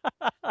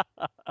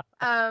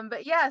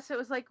 But yeah, so it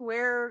was like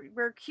where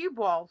cube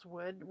walls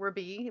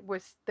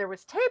there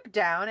was tape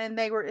down, and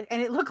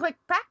it looked like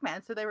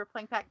Pac-Man, so they were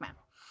playing Pac-Man.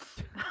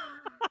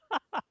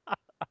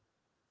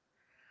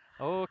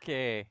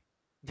 Okay.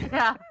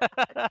 Yeah.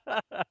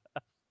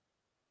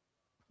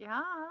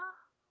 Yeah.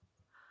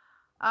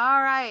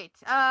 All right.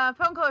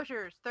 Phone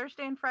closures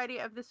Thursday and Friday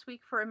of this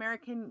week for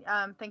American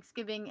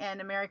Thanksgiving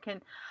and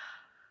American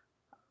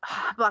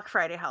Black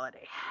Friday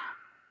holiday,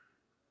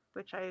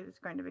 which is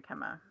going to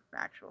become a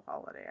actual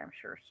holiday, I'm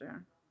sure,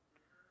 soon.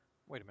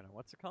 Wait a minute.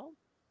 What's it called?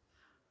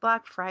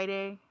 Black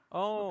Friday.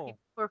 Oh.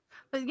 But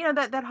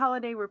that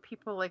holiday where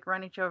people like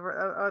run each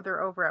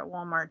other over at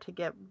Walmart to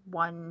get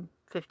one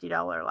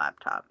 $50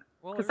 laptop.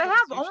 Well, because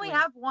they only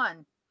have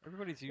one.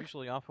 Everybody's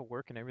usually off of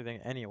work and everything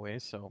anyway,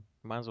 so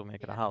might as well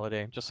make it a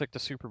holiday, just like the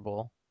Super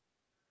Bowl.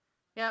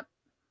 Yep.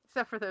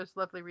 Except for those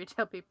lovely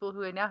retail people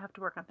who now have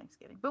to work on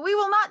Thanksgiving. But we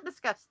will not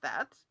discuss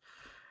that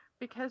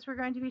because we're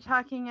going to be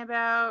talking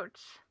about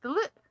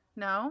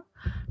 25%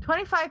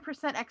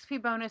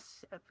 XP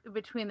bonus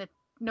between the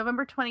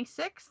November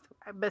 26th,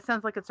 but it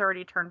sounds like it's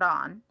already turned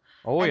on.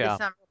 Oh, and yeah.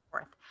 December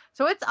 4th.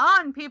 So it's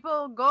on,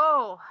 people.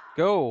 Go.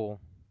 Go.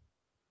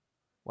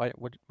 What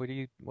are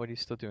you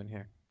still doing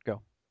here?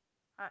 Go.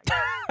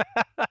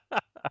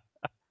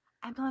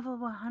 I'm level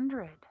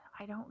 100.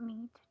 I don't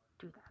need to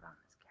do that on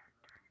this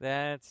character.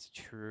 That's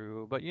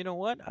true. But you know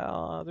what?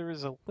 There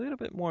is a little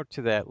bit more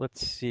to that.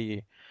 Let's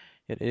see.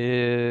 It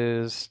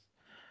is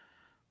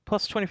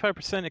plus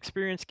 25%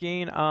 experience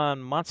gain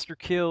on monster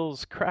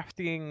kills,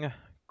 crafting,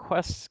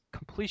 quests,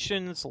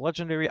 completions,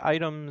 legendary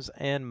items,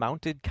 and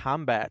mounted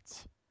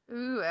combats.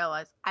 Ooh,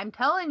 Ellis. I'm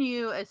telling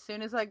you, as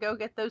soon as I go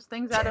get those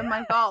things out of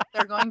my vault,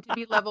 they're going to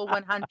be level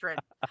 100.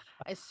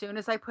 As soon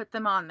as I put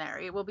them on there,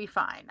 it will be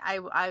fine.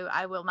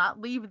 I will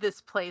not leave this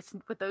place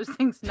with those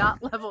things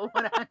not level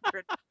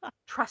 100.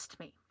 Trust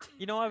me.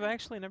 You know, I've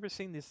actually never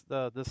seen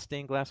the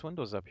stained glass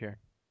windows up here.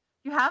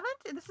 You haven't?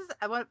 This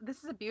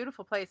is a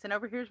beautiful place, and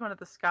over here's one of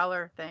the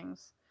scholar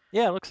things.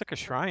 Yeah, it looks like a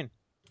shrine.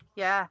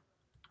 Yeah.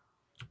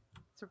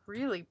 It's a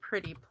really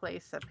pretty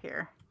place up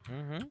here.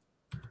 Mm-hmm.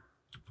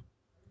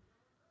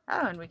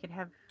 Oh, and we could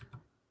have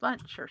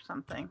lunch or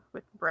something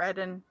with bread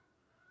and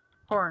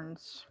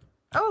horns.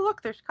 Oh,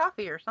 look, there's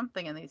coffee or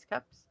something in these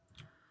cups.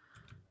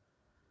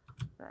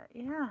 But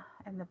yeah,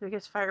 and the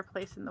biggest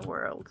fireplace in the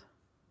world.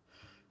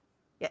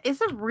 Yeah,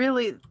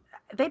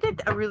 they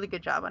did a really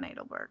good job on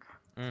Adelberg.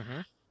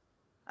 Mm-hmm.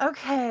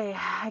 Okay,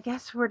 I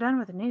guess we're done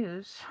with the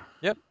news.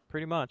 Yep,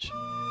 pretty much.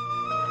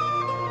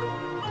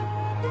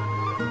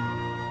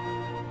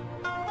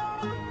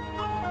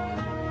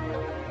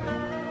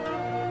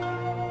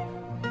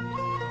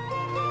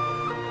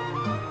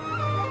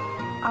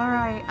 All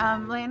right,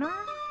 Layanor,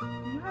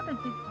 you have a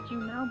did you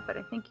know, but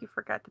I think you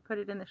forgot to put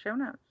it in the show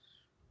notes.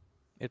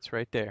 It's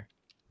right there.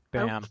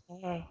 Bam.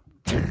 Okay.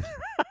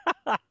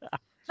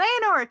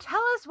 Layanor,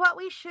 tell us what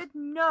we should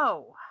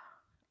know.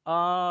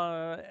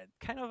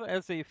 Kind of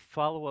as a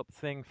follow-up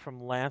thing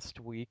from last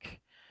week,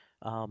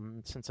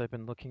 since I've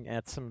been looking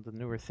at some of the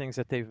newer things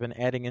that they've been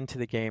adding into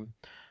the game,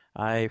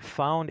 I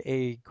found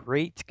a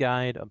great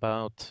guide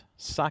about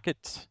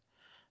socket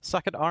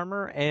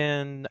armor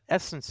and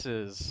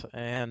essences.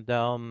 And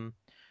to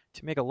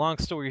make a long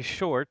story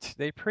short,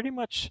 they pretty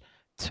much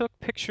took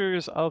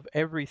pictures of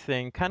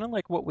everything, kind of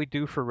like what we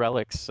do for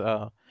relics.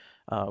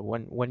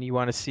 When you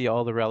want to see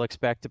all the relics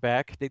back to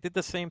back, they did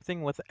the same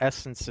thing with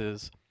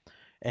essences.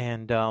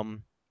 And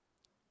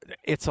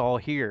it's all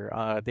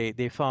here.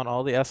 They found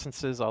all the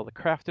essences, all the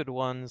crafted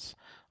ones,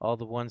 all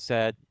the ones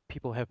that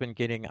people have been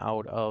getting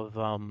out of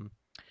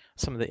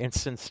some of the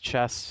instance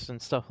chests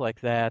and stuff like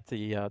that,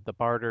 the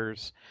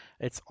barters.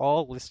 It's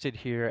all listed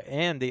here,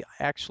 and they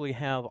actually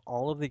have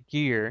all of the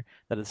gear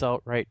that is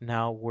out right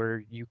now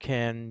where you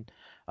can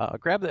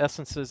grab the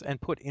essences and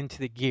put into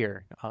the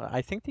gear.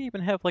 I think they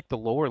even have like the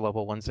lower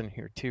level ones in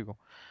here too.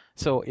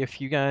 So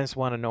if you guys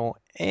want to know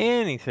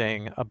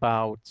anything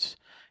about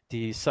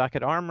the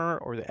socket armor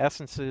or the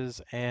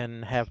essences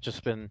and have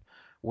just been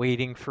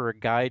waiting for a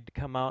guide to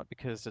come out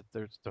because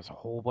there's a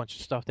whole bunch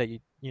of stuff that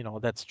you know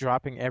that's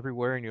dropping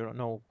everywhere and you don't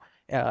know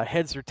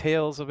heads or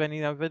tails of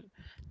any of it,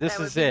 this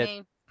is it.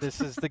 Me.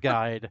 This is the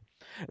guide.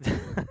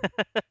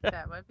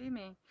 That would be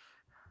me.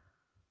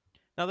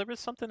 Now there was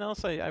something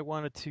else I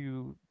wanted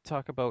to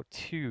talk about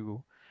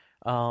too.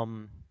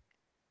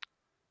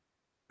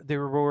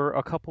 There were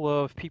a couple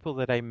of people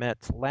that I met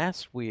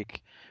last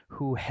week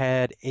who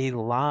had a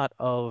lot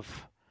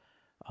of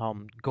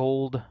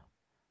gold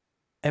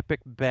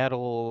epic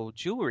battle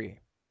jewelry,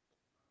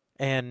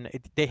 and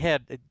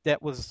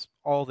that was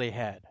all they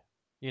had.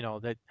 You know,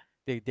 that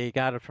they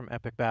got it from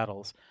epic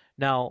battles.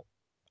 Now,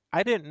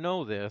 I didn't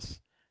know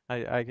this.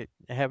 I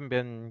haven't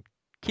been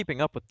keeping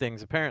up with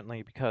things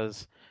apparently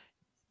because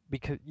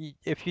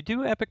if you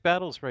do epic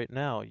battles right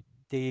now,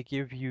 they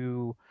give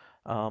you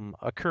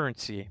a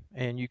currency,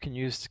 and you can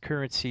use the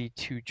currency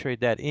to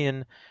trade that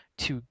in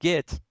to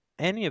get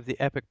any of the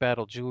epic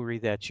battle jewelry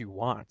that you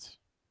want.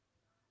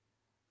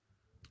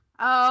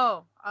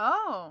 Oh,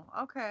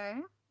 okay.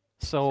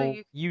 So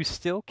you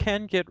still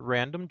can get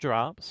random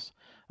drops,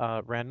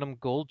 random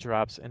gold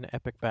drops in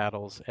epic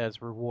battles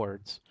as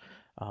rewards.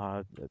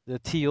 The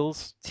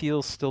teals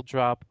still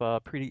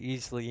drop pretty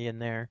easily in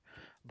there,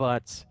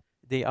 but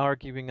they are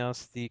giving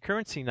us the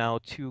currency now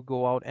to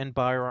go out and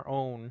buy our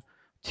own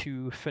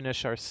to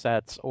finish our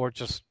sets or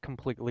just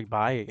completely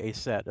buy a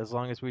set. As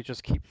long as we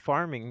just keep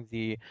farming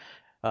the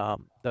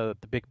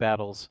big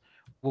battles,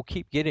 we'll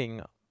keep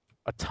getting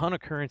a ton of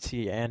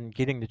currency and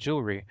getting the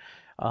jewelry.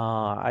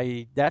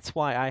 That's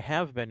why I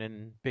have been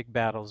in big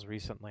battles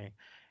recently,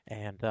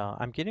 and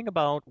I'm getting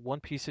about one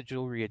piece of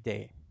jewelry a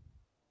day.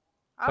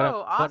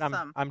 Oh, But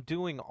awesome. I'm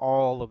doing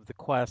all of the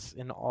quests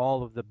in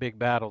all of the big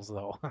battles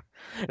though.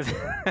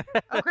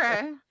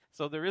 Okay.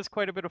 So there is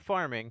quite a bit of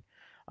farming.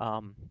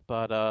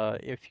 But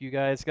if you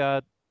guys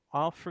got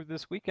off for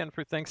this weekend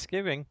for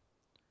Thanksgiving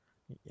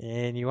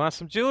and you want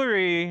some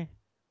jewelry,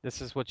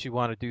 this is what you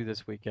want to do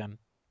this weekend.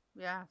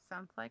 Yeah,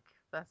 sounds like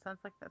that's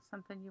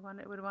something you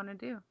would want to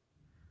do.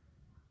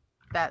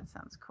 That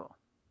sounds cool.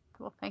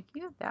 Well, thank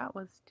you. That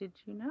was Did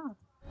You Know?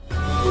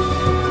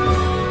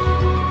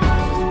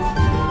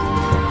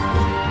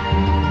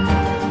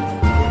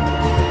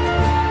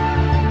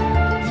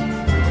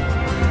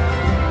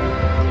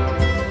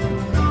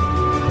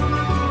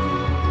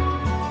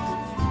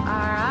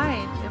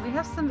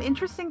 Some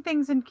interesting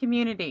things in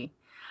community.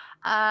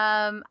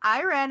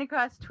 I ran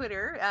across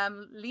Twitter.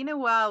 Lena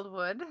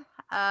Willow,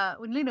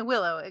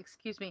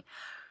 excuse me,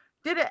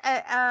 did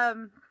a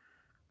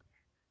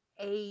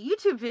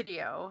YouTube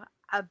video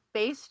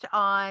based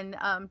on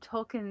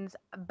Tolkien's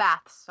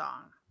Bath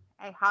Song,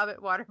 a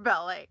Hobbit water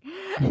ballet,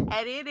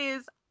 and it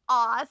is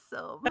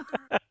awesome.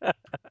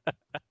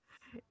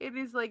 It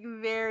is like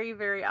very,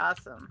 very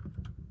awesome.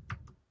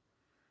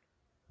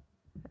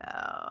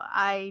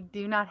 I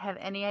do not have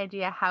any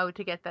idea how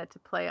to get that to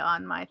play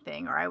on my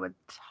thing, or I would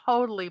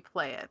totally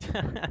play it.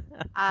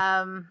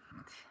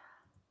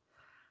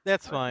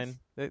 That's fine.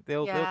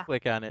 They'll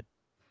click on it.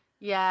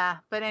 Yeah,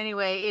 but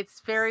anyway,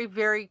 it's very,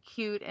 very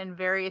cute and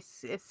very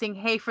sing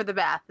 "Hey for the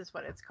Bath" is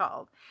what it's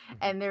called. Mm-hmm.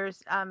 And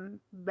there's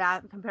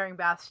comparing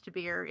baths to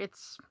beer.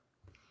 It's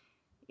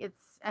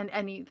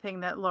a neat thing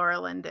that Laura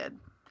Lynn did,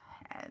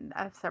 and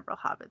I have several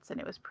hobbits, and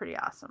it was pretty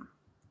awesome.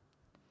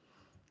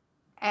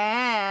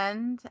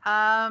 And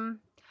Layanor,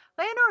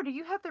 do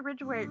you have the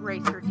Ridge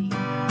Racer deed?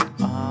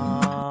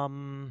 I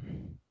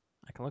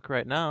can look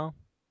right now.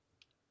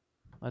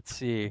 Let's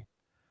see.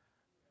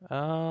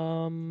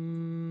 That's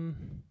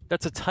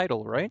a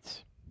title,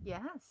 right?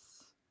 Yes.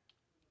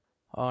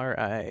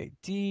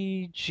 RIDGE.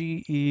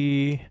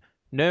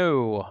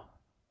 No.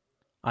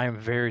 I am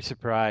very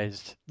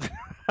surprised. Well,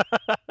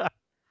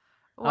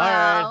 all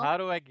right, how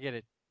do I get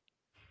it?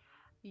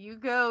 You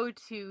go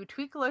to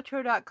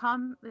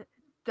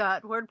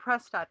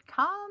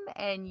tweaklotro.wordpress.com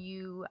and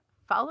you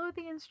follow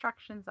the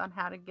instructions on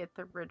how to get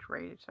the Ridge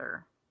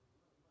Racer.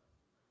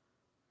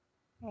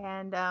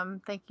 And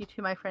thank you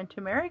to my friend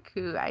Turmeric,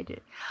 who I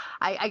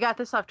got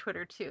this off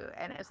Twitter too,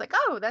 and it's like,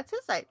 oh, that's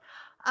his site.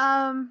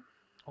 Oh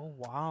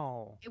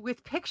wow!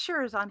 With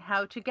pictures on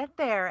how to get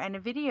there and a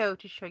video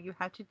to show you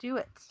how to do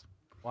it.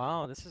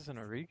 Wow, this is an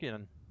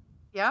Oregon.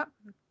 Yep.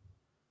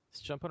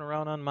 It's jumping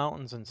around on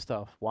mountains and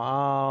stuff.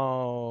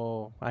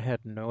 Wow, I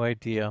had no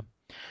idea.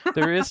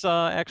 There is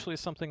actually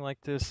something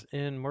like this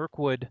in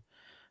Mirkwood,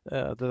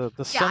 the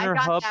center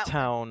hub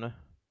town. One.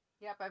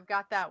 Yep, I've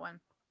got that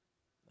one.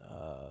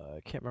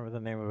 I can't remember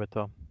the name of it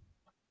though.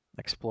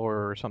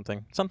 Explorer or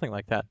something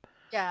like that.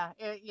 Yeah,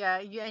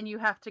 and you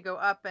have to go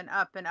up and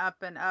up and up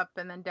and up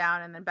and then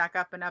down and then back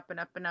up and up and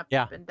up and up,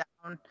 up and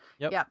down.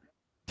 Yep.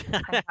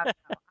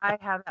 I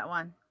have that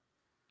one.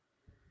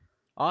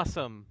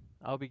 Awesome.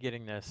 I'll be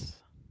getting this.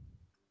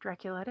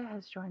 Draculetta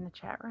has joined the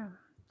chat room.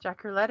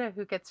 Draculetta,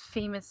 who gets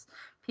famous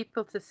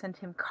people to send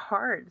him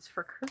cards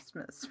for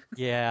Christmas.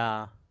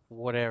 Yeah,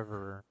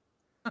 whatever.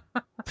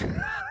 All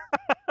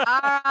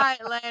right,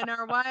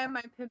 Layanor, why am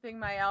I pimping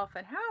my elf,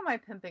 and how am I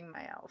pimping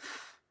my elf?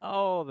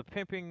 Oh, the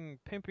pimping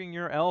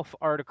your elf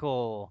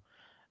article.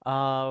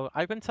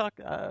 I've been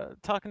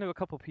talking to a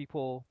couple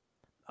people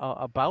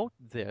about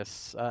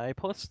this. I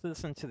posted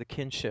this into the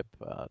kinship.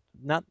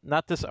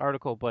 Not this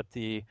article, but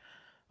the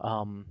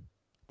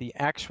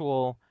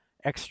actual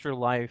Extra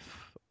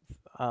Life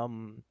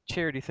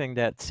charity thing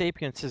that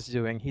Sapience is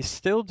doing. He's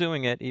still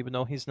doing it, even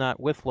though he's not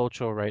with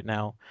LotRO right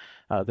now.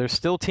 They're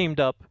still teamed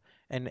up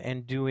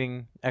and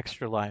doing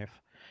Extra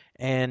Life.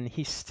 And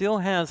he still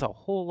has a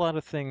whole lot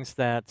of things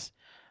that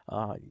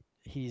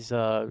he's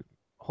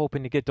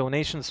hoping to get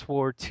donations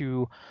for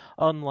to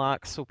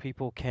unlock so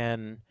people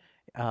can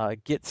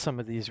get some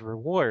of these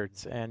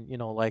rewards. And,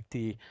 like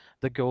the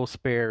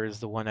Ghost Bear is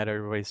the one that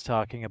everybody's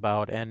talking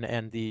about,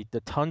 and the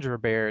Tundra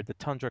Bear, the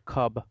Tundra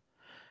Cub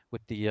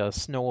with the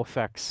snow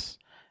effects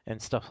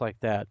and stuff like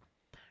that.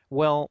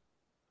 Well,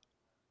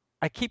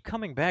 I keep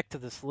coming back to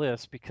this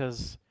list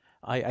because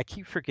I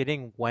keep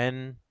forgetting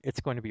when it's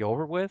going to be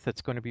over with.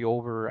 It's going to be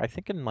over, I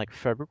think, in like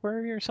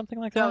February or something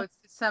like that? No, it's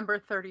December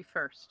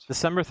 31st.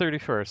 December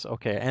 31st,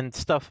 okay. And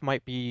stuff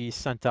might be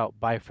sent out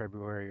by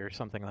February or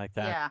something like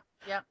that. Yeah,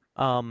 yep.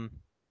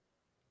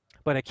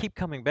 But I keep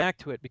coming back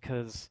to it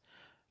because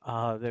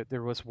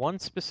there was one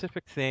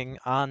specific thing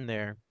on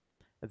there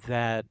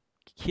that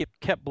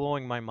kept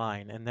blowing my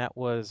mind, and that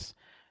was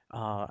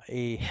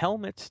a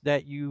helmet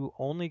that you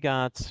only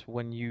got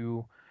when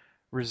you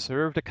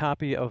reserved a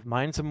copy of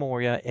Mines of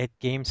Moria at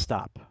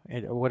GameStop.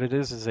 And what it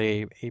is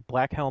a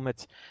black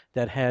helmet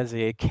that has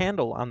a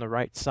candle on the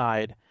right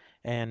side.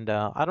 And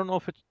I don't know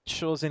if it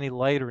shows any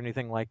light or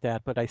anything like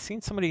that, but I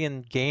seen somebody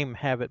in game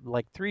have it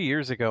like 3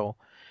 years ago,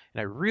 and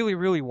I really,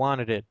 really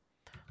wanted it.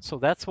 So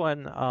that's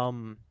when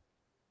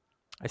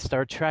I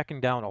started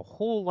tracking down a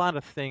whole lot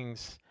of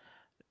things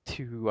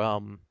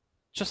to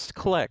just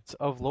collect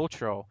of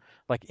LotRO,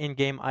 like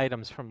in-game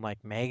items from like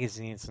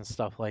magazines and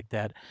stuff like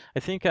that. I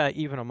think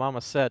even a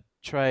Mama Set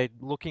tried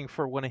looking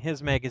for one of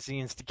his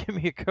magazines to give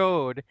me a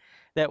code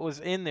that was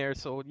in there,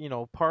 so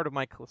part of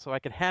my so I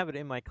could have it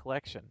in my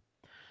collection.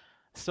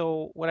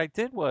 So what I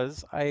did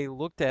was I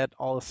looked at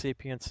all the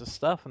Sapienza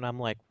stuff, and I'm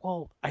like,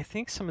 well, I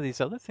think some of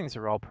these other things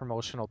are all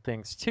promotional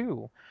things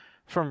too,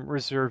 from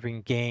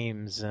reserving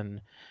games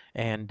and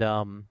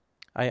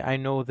I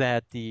know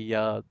that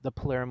the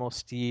Palermo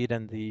steed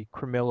and the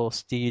Cremillo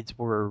steeds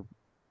were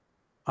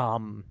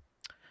um,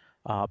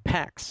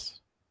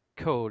 PAX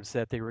codes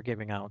that they were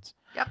giving out.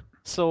 Yep.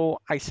 So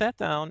I sat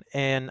down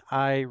and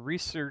I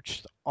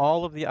researched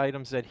all of the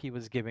items that he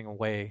was giving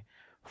away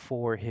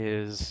for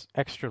his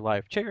Extra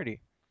Life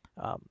charity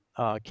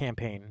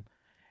campaign.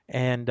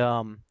 And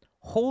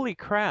holy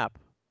crap.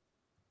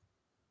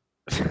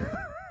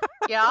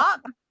 Yeah.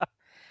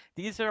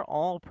 These are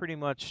all pretty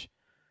much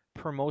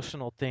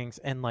promotional things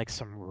and like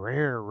some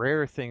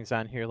rare things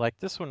on here, like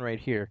this one right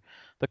here.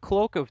 The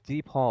Cloak of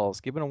Deep Halls,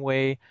 given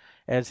away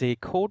as a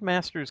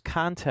Codemasters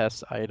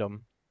contest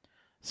item.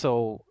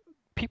 So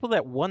people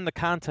that won the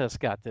contest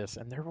got this,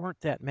 and there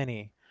weren't that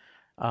many.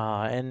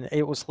 And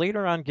it was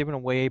later on given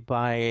away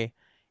by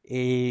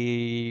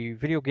a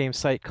video game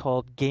site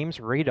called Games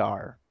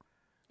Radar.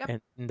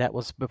 Yep. And that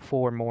was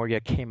before Moria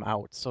came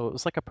out. So it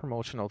was like a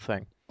promotional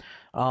thing.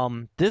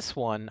 This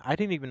one, I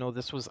didn't even know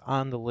this was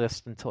on the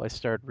list until I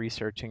started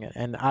researching it,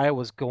 and I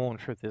was going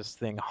for this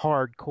thing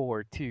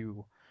hardcore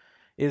too.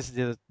 Is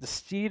the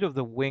Steed of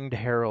the Winged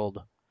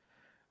Herald,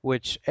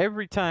 which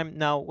every time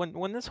now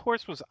when this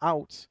horse was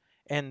out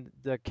and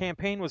the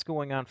campaign was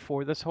going on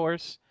for this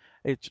horse,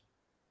 it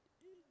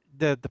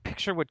the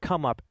picture would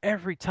come up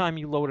every time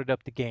you loaded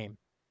up the game.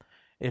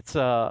 It's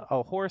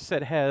a horse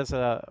that has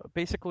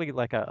basically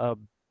like a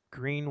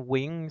green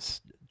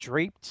wings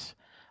draped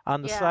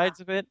on the sides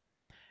of it.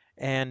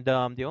 And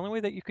the only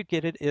way that you could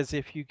get it is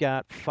if you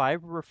got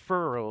 5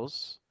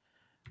 referrals,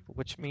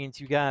 which means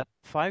you got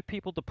 5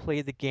 people to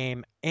play the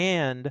game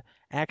and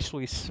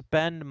actually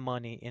spend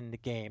money in the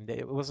game.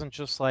 It wasn't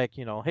just like,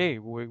 hey,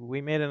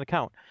 we made an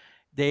account.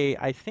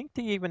 I think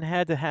they even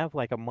had to have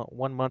like a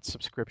 1 month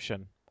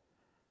subscription.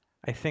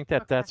 I think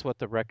that's what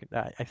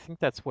I think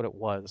that's what it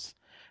was.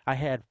 I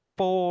had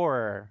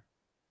 4,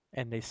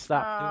 and they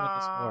stopped doing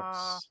this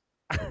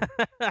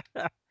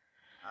horse.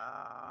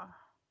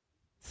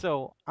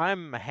 So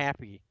I'm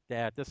happy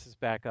that this is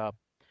back up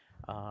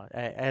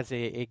as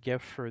a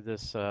gift for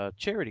this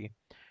charity,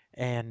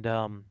 and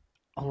a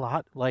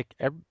lot like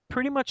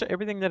pretty much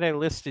everything that I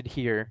listed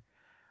here,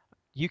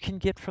 you can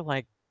get for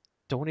like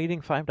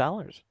donating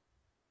 $5.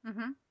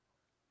 Mm-hmm.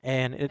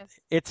 And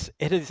it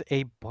is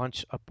a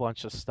bunch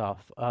of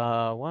stuff.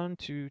 1,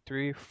 2,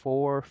 3,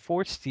 4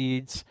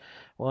 steeds,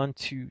 1,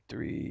 2,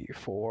 3,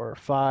 4,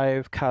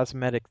 5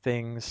 cosmetic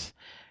things,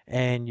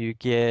 and you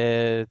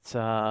get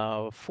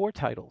 4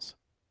 titles.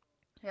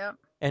 Yep.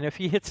 And if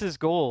he hits his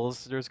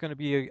goals, there's going to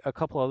be a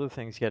couple other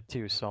things yet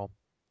too. So,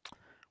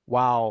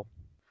 wow.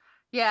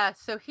 Yeah,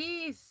 so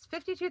he's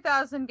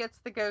 52,000 gets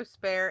the Ghost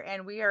Bear,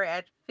 and we are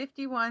at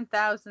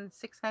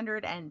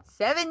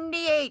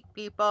 51,678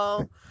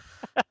 people.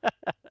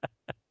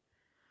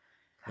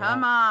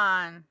 Come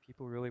on.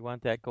 People really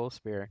want that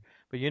Ghost Bear.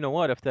 But you know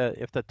what? If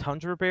the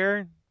Tundra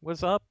Bear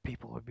was up,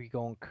 people would be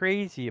going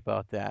crazy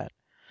about that.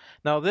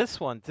 Now this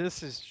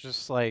is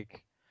just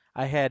like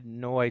I had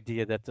no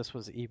idea that this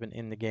was even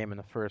in the game in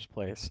the first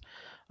place.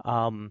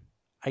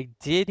 I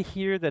did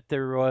hear that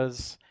there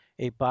was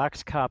a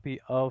box copy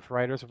of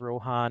Riders of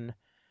Rohan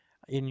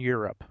in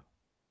Europe.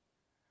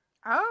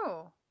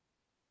 Oh.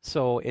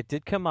 So it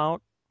did come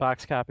out,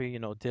 box copy,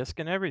 disc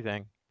and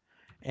everything.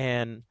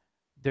 And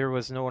there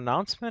was no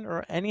announcement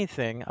or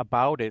anything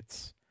about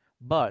it,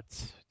 but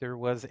there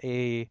was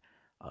a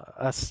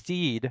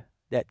steed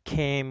that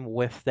came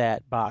with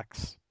that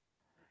box.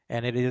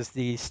 And it is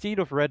the Steed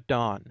of Red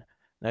Dawn.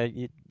 Now,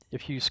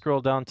 if you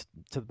scroll down to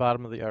the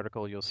bottom of the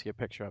article, you'll see a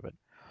picture of it.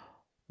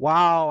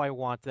 Wow, I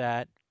want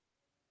that.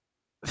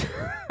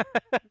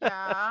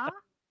 Yeah.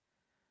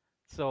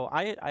 So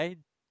I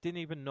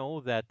didn't even know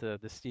that the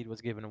steed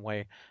was given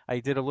away. I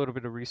did a little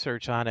bit of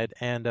research on it,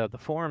 and the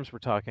forums were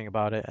talking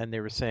about it, and they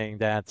were saying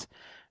that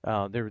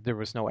there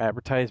was no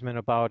advertisement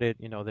about it.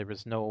 There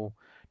was no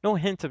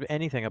hint of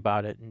anything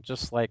about it, and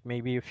just like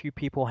maybe a few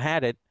people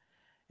had it,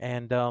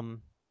 and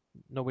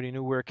nobody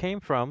knew where it came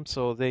from,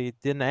 so they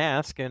didn't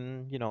ask.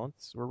 And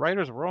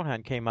Riders of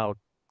Rohan came out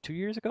 2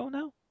 years ago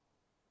now.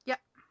 Yep.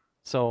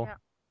 So,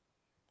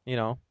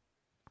 Yep.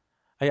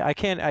 I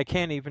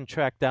can't even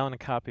track down a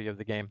copy of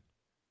the game.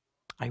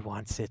 I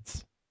want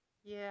it.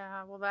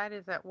 Yeah. Well, that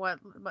is at what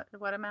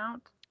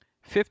amount?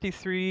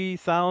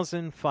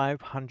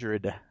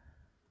 53,500.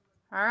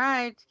 All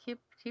right. Keep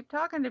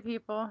talking to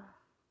people.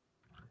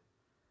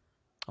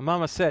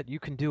 Mama said you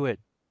can do it.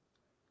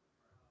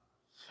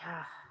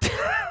 Yeah.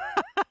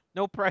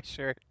 No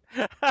pressure.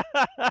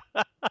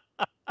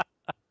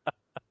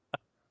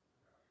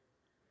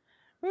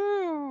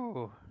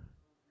 Woo.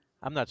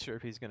 I'm not sure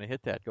if he's going to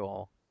hit that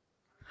goal.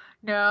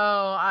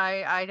 No,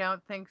 I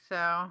don't think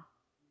so.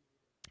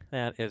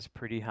 That is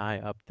pretty high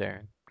up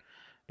there.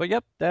 But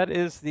yep, that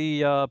is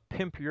the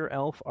Pimp Your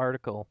Elf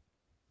article.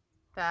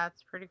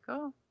 That's pretty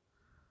cool.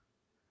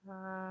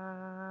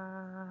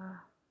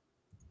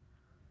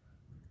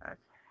 Okay.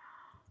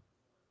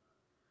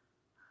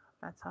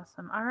 That's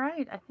awesome. All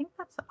right. I think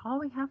that's all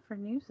we have for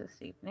news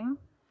this evening.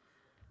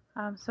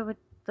 Layanor,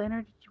 did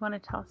you want to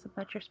tell us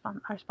about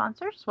our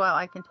sponsors? Well,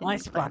 I continue. My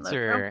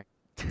sponsor.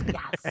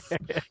 Yes,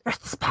 your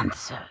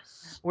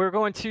sponsors. We're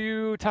going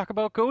to talk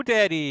about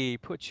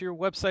GoDaddy. Put your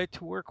website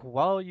to work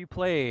while you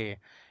play.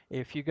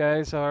 If you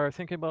guys are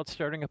thinking about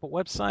starting up a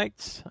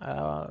website,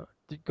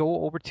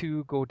 go over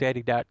to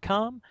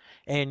GoDaddy.com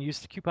and use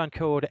the coupon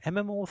code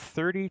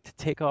MMO30 to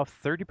take off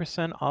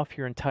 30% off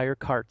your entire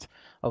cart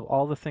of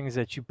all the things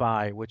that you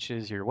buy, which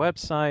is your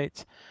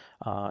website.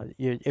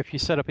 If you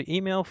set up an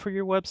email for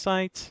your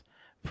website,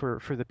 for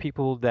the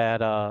people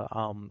that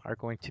are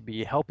going to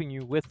be helping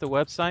you with the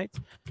website,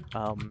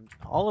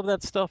 all of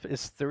that stuff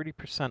is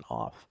 30%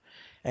 off.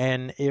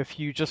 And if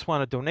you just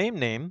want a domain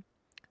name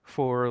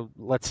for,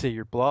 let's say,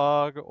 your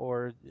blog,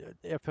 or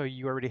if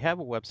you already have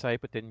a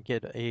website but didn't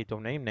get a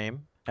domain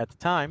name at the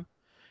time,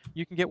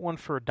 you can get one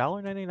for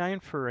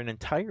 $1.99 for an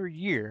entire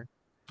year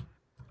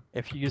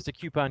if you use the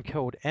coupon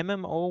code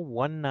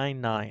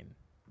MMO199.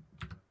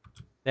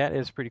 That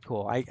is pretty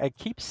cool. I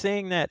keep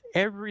saying that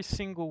every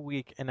single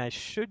week, and I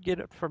should get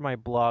it for my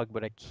blog,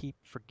 but I keep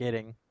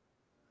forgetting.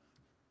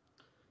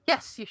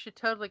 Yes, you should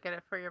totally get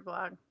it for your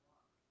blog.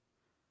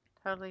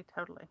 Totally.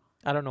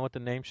 I don't know what the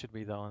name should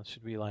be, though. It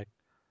should be like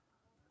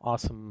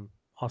Awesome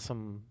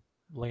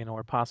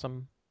Layanor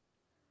Possum?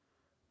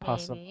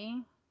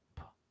 Maybe.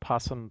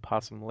 Possum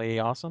Lay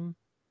Awesome?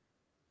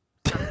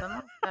 Something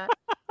like that.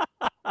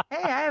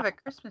 Hey, I have a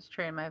Christmas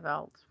tree in my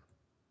vault.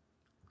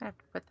 I have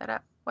to put that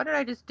up. What did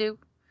I just do?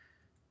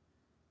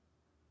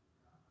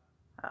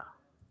 Oh.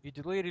 You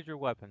deleted your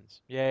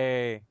weapons.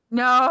 Yay.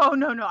 No.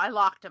 I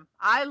locked them.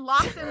 I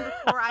locked them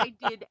before I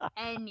did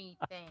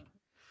anything.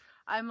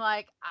 I'm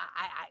like,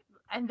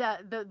 and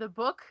the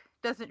book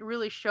doesn't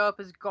really show up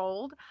as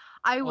gold.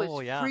 I was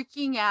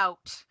freaking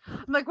out.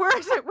 I'm like, where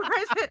is it?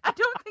 I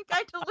don't think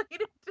I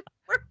deleted it.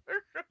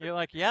 You're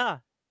like, yeah,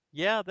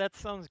 that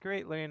sounds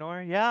great,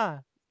 Layanor.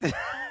 Yeah.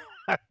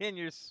 And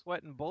you're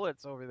sweating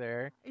bullets over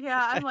there.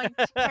 Yeah, I'm like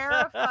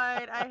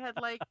terrified. I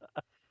had like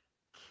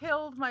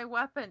killed my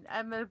weapon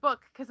and the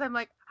book because I'm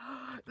like,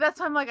 that's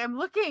why I'm like, I'm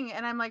looking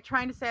and I'm like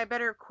trying to say I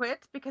better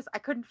quit because I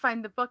couldn't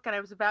find the book and I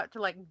was about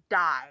to like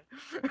die.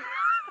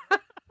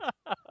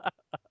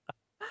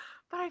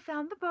 But I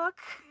found the book.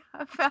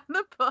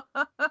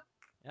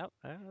 Yep,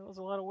 there was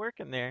a lot of work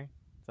in there,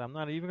 so I'm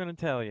not even going to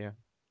tell you.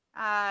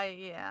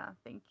 Yeah,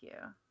 thank you.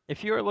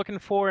 If you are looking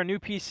for a new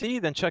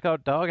PC, then check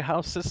out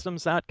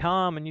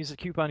doghousesystems.com and use the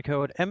coupon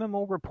code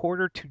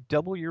MMOReporter to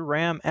double your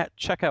RAM at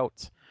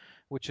checkout,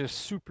 which is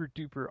super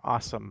duper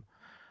awesome.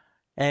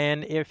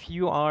 And if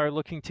you are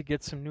looking to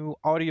get some new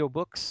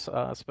audiobooks,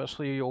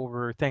 especially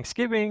over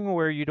Thanksgiving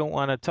where you don't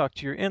want to talk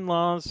to your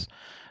in-laws,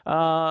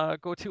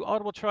 go to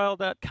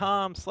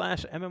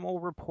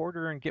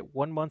audibletrial.com/MMOReporter and get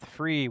 1 month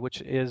free,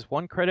 which is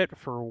 1 credit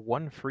for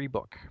 1 free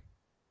book.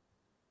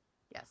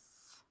 Yes,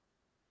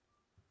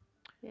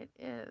 it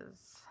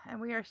is. And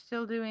we are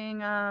still doing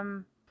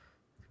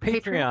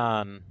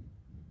Patreon.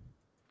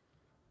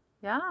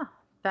 Yeah,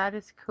 that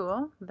is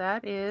cool.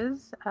 That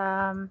is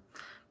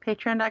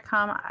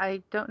patreon.com.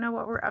 I don't know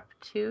what we're up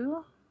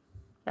to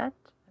yet.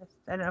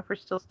 I don't know if we're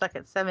still stuck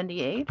at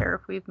 78 or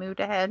if we've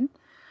moved ahead.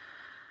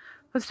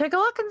 Let's take a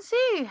look and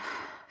see.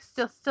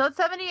 Still at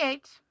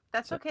 78.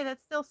 That's okay.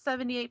 That's still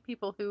 $78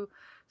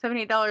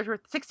 $78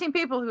 worth, 16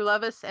 people who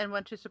love us and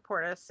want to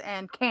support us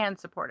and can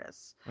support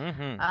us.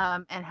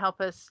 Mm-hmm. And help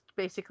us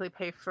basically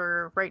pay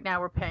for, right now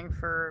we're paying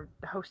for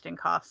hosting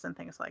costs and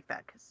things like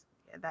that because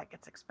that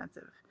gets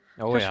expensive.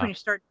 Especially when you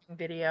start doing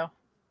video.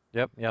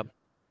 Yep.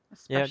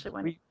 Especially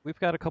when we've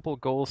got a couple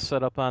of goals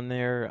set up on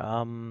there.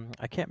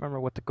 I can't remember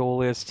what the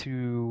goal is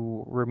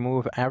to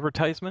remove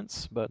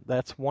advertisements, but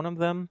that's one of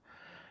them.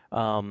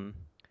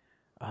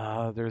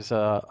 There's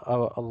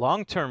a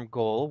long-term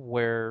goal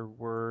where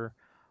we're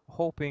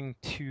hoping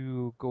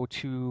to go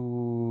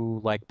to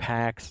like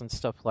PAX and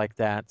stuff like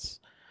that,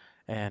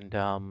 and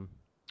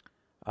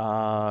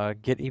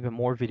get even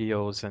more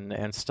videos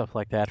and stuff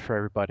like that for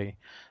everybody.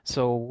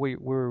 So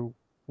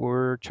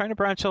we're trying to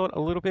branch out a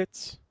little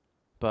bit,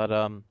 but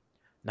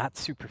Not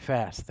super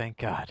fast, thank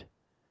God.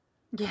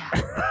 Yeah,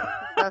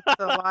 that's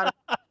a lot.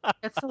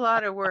 It's a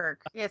lot of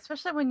work. Yeah,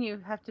 especially when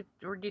you have to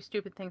do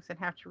stupid things and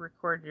have to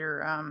record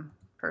your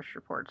first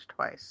reports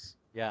twice.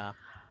 Yeah.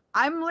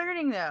 I'm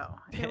learning though.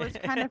 It was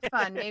kind of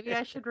fun. Maybe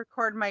I should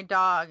record my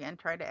dog and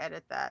try to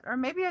edit that, or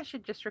maybe I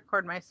should just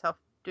record myself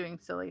doing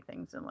silly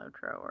things in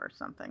LotRO or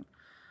something.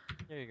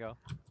 There you go.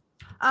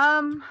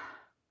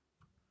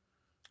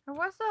 There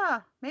was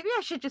maybe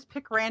I should just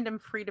pick random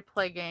free to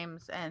play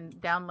games and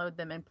download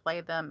them and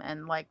play them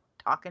and like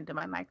talk into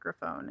my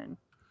microphone, and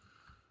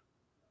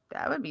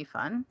that would be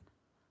fun.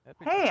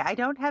 Hey, I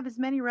don't have as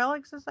many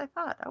relics as I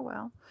thought. Oh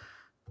well.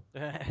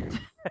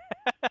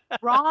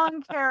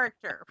 Wrong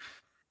character.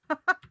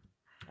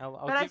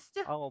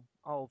 I'll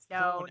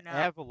throw an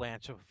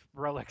avalanche of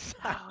relics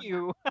on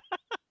you.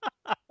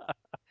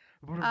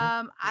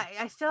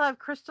 I still have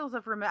crystals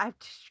of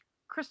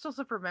crystals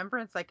of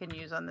remembrance I can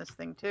use on this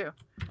thing too.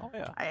 Oh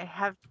yeah. I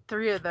have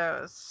 3 of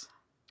those.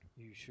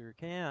 You sure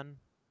can.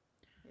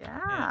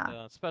 Yeah. And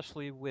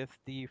especially with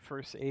the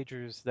first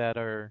agers that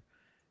are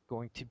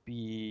going to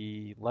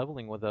be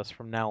leveling with us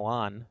from now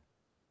on,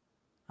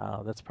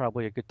 that's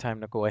probably a good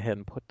time to go ahead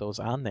and put those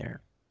on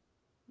there.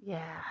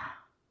 Yeah.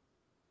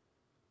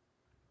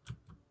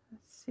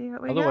 Let's see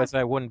what we Otherwise, got.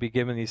 I wouldn't be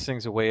giving these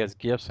things away as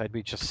gifts. I'd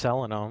be just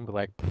selling them, but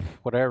like,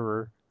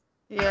 whatever.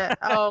 Yeah.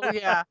 Oh,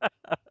 yeah.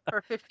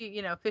 For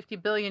 50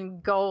 billion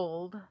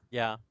gold.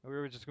 Yeah, we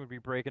were just going to be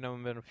breaking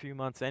them in a few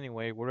months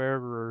anyway,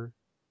 whatever.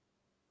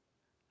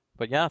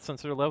 But yeah,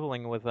 since they're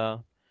leveling with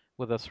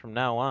us from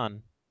now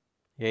on,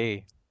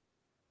 yay.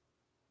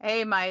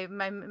 Hey, my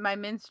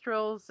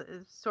minstrel's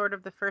sort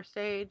of the first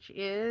age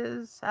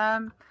is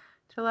to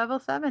level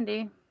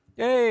 70.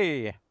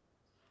 Yay!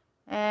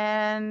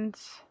 And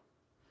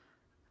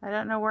I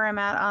don't know where I'm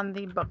at on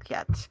the book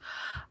yet.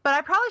 But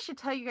I probably should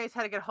tell you guys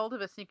how to get a hold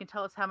of us, and you can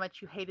tell us how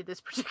much you hated this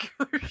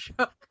particular show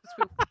because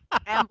we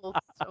rambled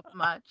so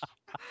much.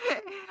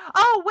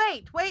 Oh,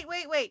 wait.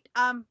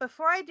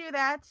 Before I do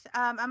that,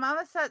 I'm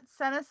gonna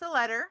send us a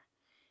letter.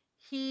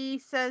 He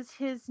says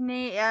his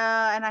name,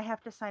 and I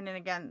have to sign in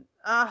again.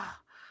 Talk.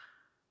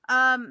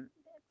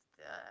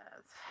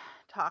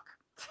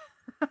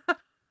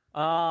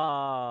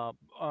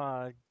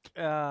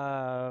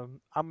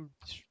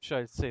 Should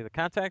I say the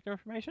contact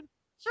information?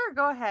 Sure,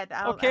 go ahead.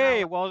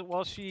 Okay,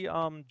 while she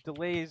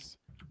delays,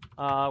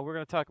 we're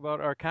going to talk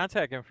about our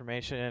contact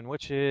information,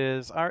 which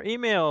is our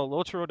email,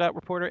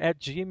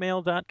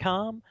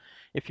 lotro.reporter@gmail.com.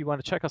 If you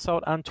want to check us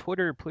out on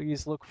Twitter,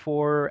 please look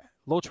for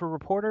LotRO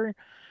Reporter.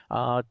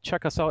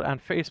 Check us out on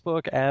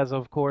Facebook as,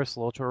 of course,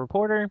 LotRO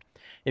Reporter.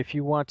 If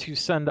you want to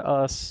send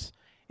us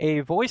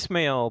a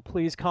voicemail,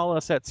 please call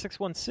us at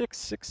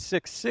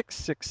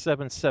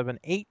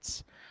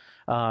 616-666-6778.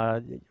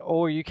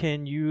 Or you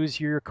can use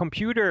your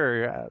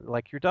computer,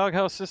 like your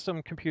Doghouse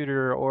System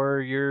computer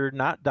or your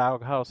not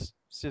Doghouse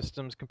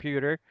Systems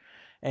computer,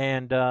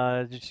 and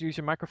just use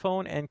your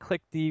microphone and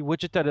click the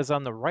widget that is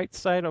on the right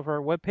side of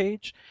our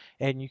webpage,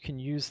 and you can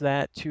use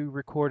that to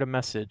record a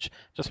message.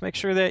 Just make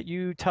sure that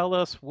you tell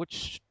us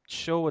which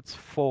show it's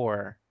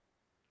for,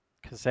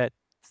 because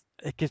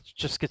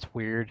just gets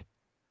weird.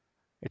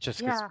 It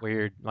just gets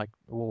weird, like,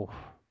 ooh.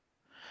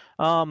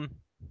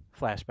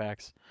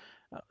 Flashbacks.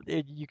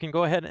 You can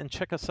go ahead and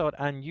check us out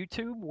on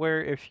YouTube,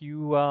 where if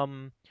you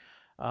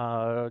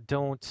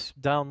don't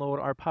download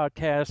our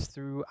podcasts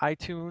through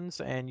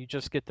iTunes and you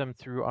just get them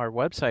through our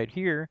website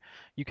here,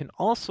 you can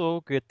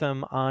also get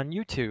them on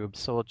YouTube.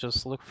 So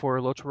just look for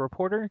LotRO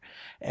Reporter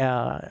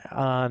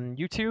on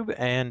YouTube,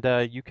 and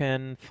you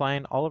can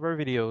find all of our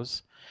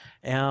videos.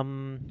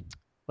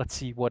 Let's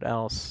see what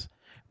else.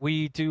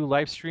 We do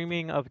live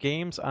streaming of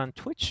games on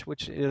Twitch,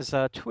 which is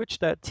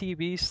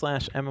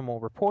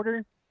twitch.tv/MMO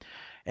Reporter.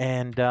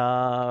 And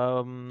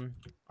our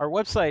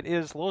website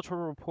is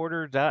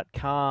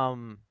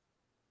lotroreporter.com.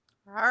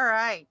 All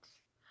right.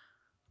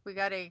 We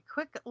got a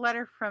quick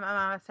letter from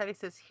Mama Sadie.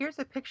 Says, here's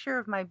a picture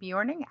of my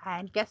Beorning,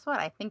 and guess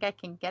what? I think I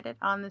can get it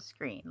on the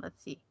screen.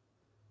 Let's see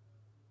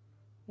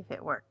if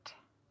it worked.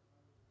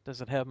 Does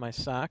it have my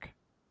sock?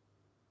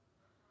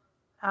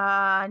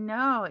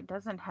 No, it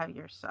doesn't have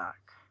your sock.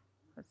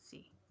 Let's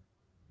see.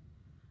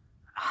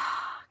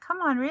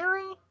 Come on,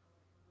 really?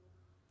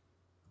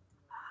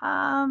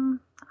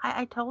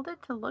 I told it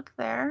to look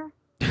there.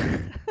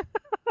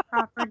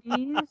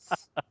 Properties.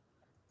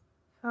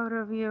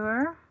 Photo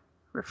viewer.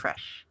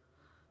 Refresh.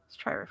 Let's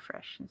try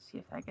refresh and see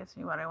if that gives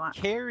me what I want.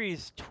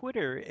 Carrie's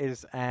Twitter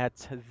is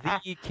at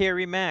the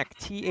Cari-Mac,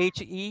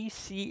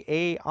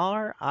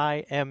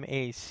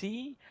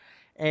 TheCarimac,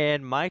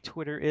 and my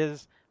Twitter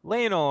is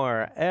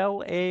Layanor,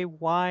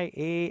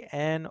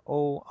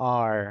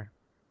 Layanor.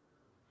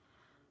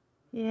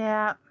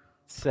 Yeah.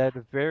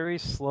 Said very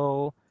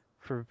slow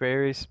for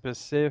very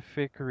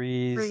specific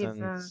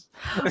reasons.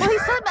 Well, he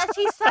sent us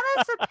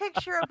a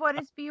picture of what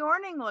his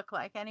Beorning looked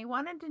like, and he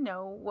wanted to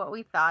know what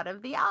we thought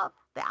of the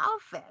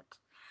outfit.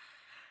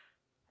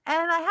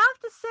 And I have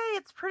to say,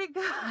 it's pretty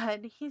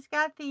good. He's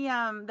got the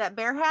that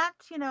bear hat,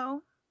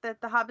 that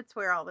the hobbits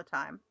wear all the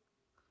time.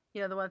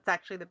 The one that's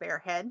actually the bear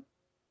head.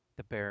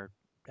 The bear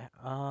The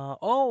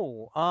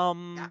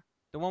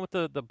one with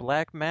the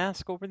black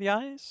mask over the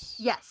eyes?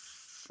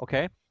 Yes.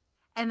 Okay.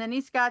 And then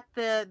he's got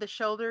the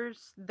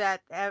shoulders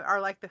that are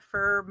like the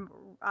fur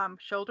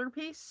shoulder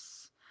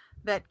piece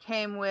that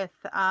came with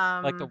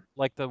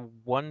like the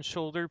one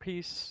shoulder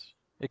piece.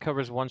 It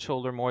covers one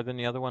shoulder more than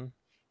the other one.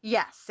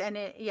 Yes, and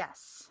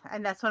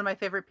that's one of my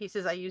favorite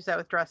pieces. I use that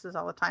with dresses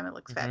all the time. It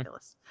looks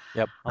fabulous.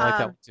 Yep, I like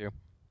that one too.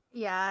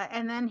 Yeah,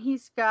 and then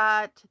he's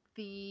got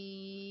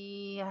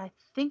I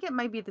think it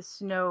might be the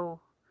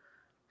snow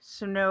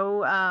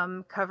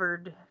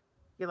covered,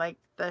 like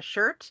the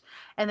shirt,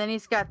 and then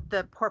he's got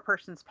the poor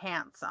person's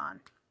pants on.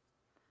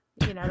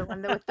 You know, the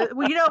one that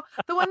with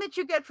the one that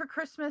you get for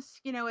Christmas.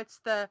 You know, it's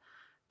the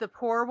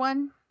poor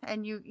one,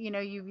 and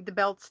the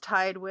belt's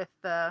tied with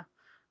the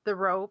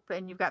rope,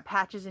 and you've got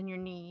patches in your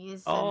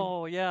knees.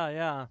 Oh,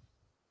 yeah.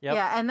 Yep.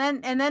 Yeah, and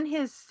then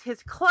his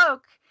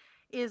cloak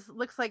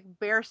looks like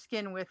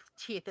bearskin with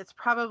teeth. It's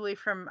probably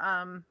from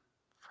blah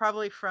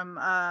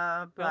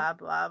blah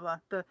blah,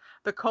 the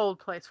cold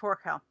place,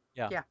 Horkhel.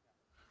 Yeah.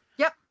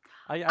 Yep.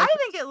 I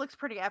think it looks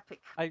pretty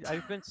epic.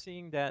 I've been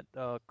seeing that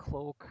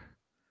cloak,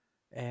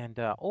 and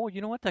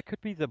you know what? That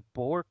could be the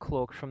boar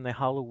cloak from the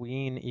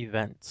Halloween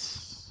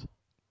events,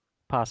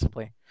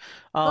 possibly.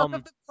 Cloak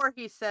of the boar,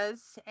 he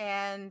says,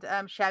 and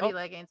shabby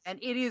leggings, and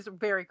it is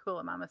very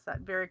cool. Mama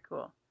said, very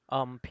cool.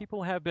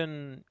 People have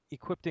been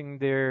equipping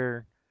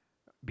their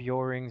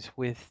Beornings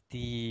with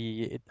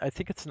I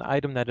think it's an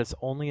item that is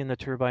only in the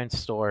Turbine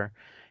store.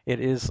 It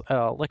is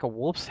like a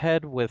wolf's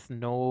head with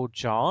no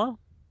jaw.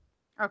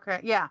 Okay,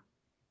 yeah.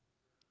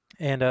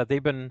 And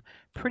they've been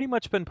pretty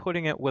much been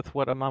putting it with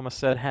what Amama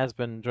said has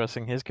been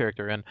dressing his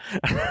character in.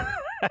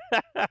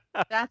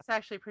 That's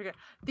actually pretty good.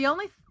 The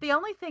only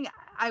thing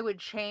I would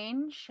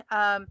change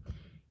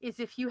is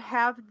if you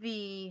have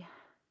I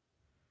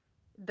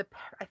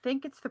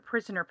think it's the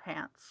prisoner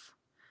pants.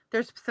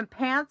 There's some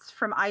pants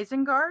from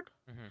Isengard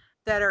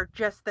that are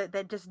just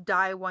that just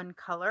dye one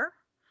color,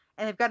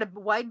 and they've got a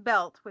white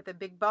belt with a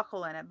big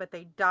buckle in it, but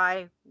they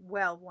dye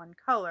one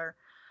color,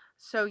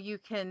 so you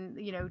can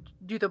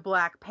do the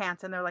black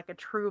pants, and they're like a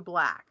true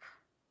black.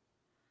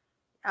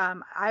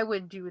 I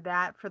would do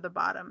that for the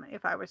bottom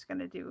if I was going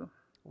to do.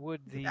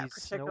 Would the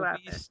Snow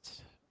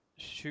Beast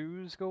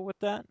shoes go with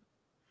that?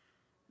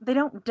 They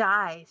don't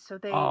dye, so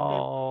they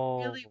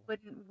really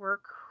wouldn't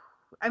work.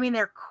 I mean,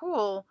 they're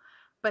cool,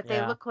 but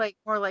they look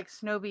more like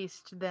Snow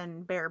Beast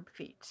than bare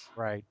feet.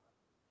 Right.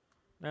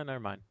 No, never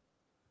mind.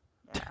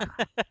 Yeah.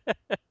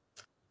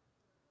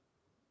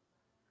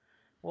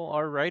 Well,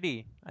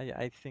 alrighty.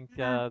 I think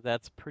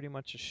that's pretty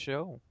much a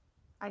show.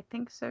 I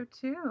think so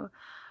too.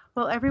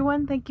 Well,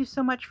 everyone, thank you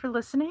so much for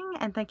listening,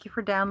 and thank you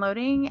for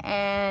downloading.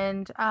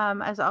 And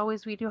as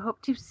always, we do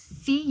hope to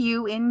see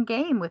you in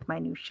game with my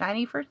new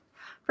shiny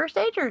first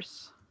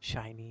agers.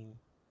 Shiny.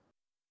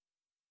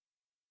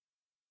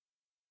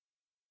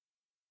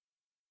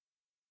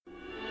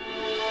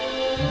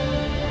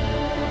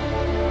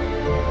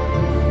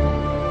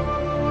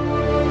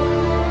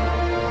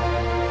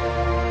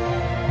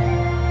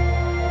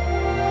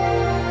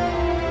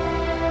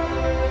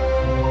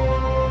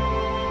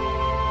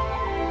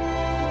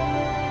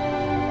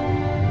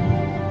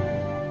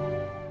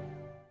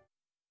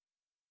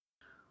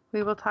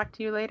 We will talk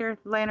to you later.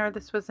 Layanor,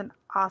 this was an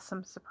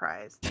awesome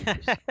surprise.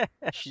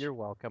 You're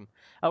welcome.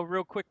 Oh,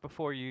 real quick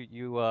before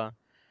you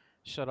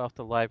shut off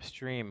the live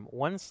stream,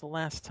 when's the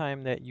last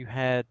time that you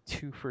had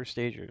 2 first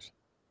agers?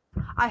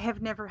 I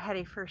have never had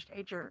a first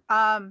ager.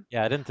 Yeah,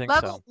 I didn't think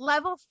so.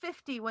 Level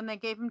 50 when they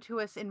gave them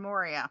to us in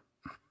Moria.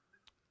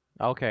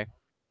 Okay.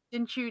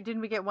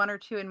 Didn't we get 1 or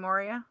 2 in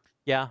Moria?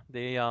 Yeah,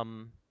 they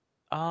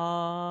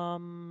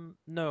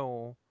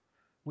no.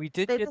 We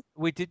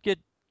did get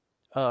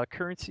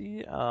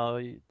currency,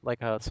 like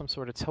some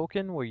sort of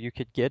token where you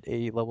could get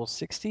a level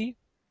 60.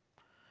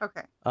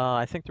 Okay.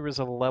 I think there was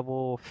a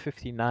level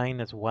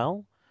 59 as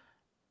well.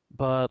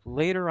 But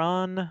later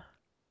on,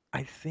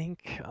 I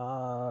think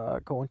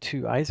going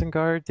to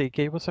Isengard, they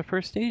gave us a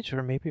first age,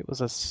 or maybe it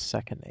was a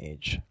second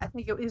age. I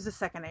think it was a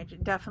second age.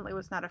 It definitely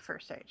was not a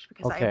first age,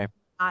 because okay.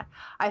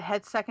 I've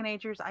had second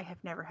agers. I have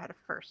never had a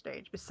first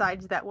age,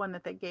 besides that one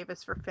that they gave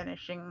us for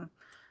finishing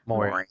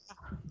Moria.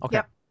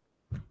 Okay.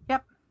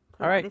 Yep.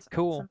 All right,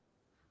 cool. Awesome.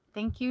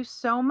 Thank you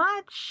so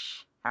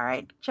much. All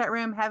right, chat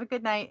room, have a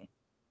good night.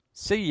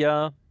 See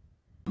ya.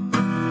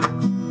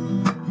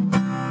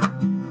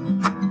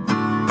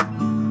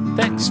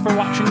 Thanks for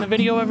watching the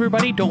video,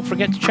 everybody. Don't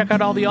forget to check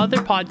out all the other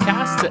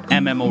podcasts at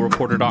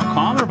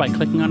MMOreporter.com or by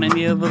clicking on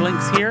any of the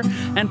links here.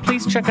 And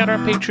please check out our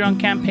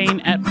Patreon campaign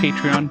at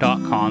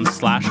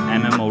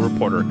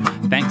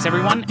patreon.com/MMOreporter. Thanks,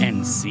 everyone,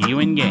 and see you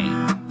in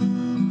game.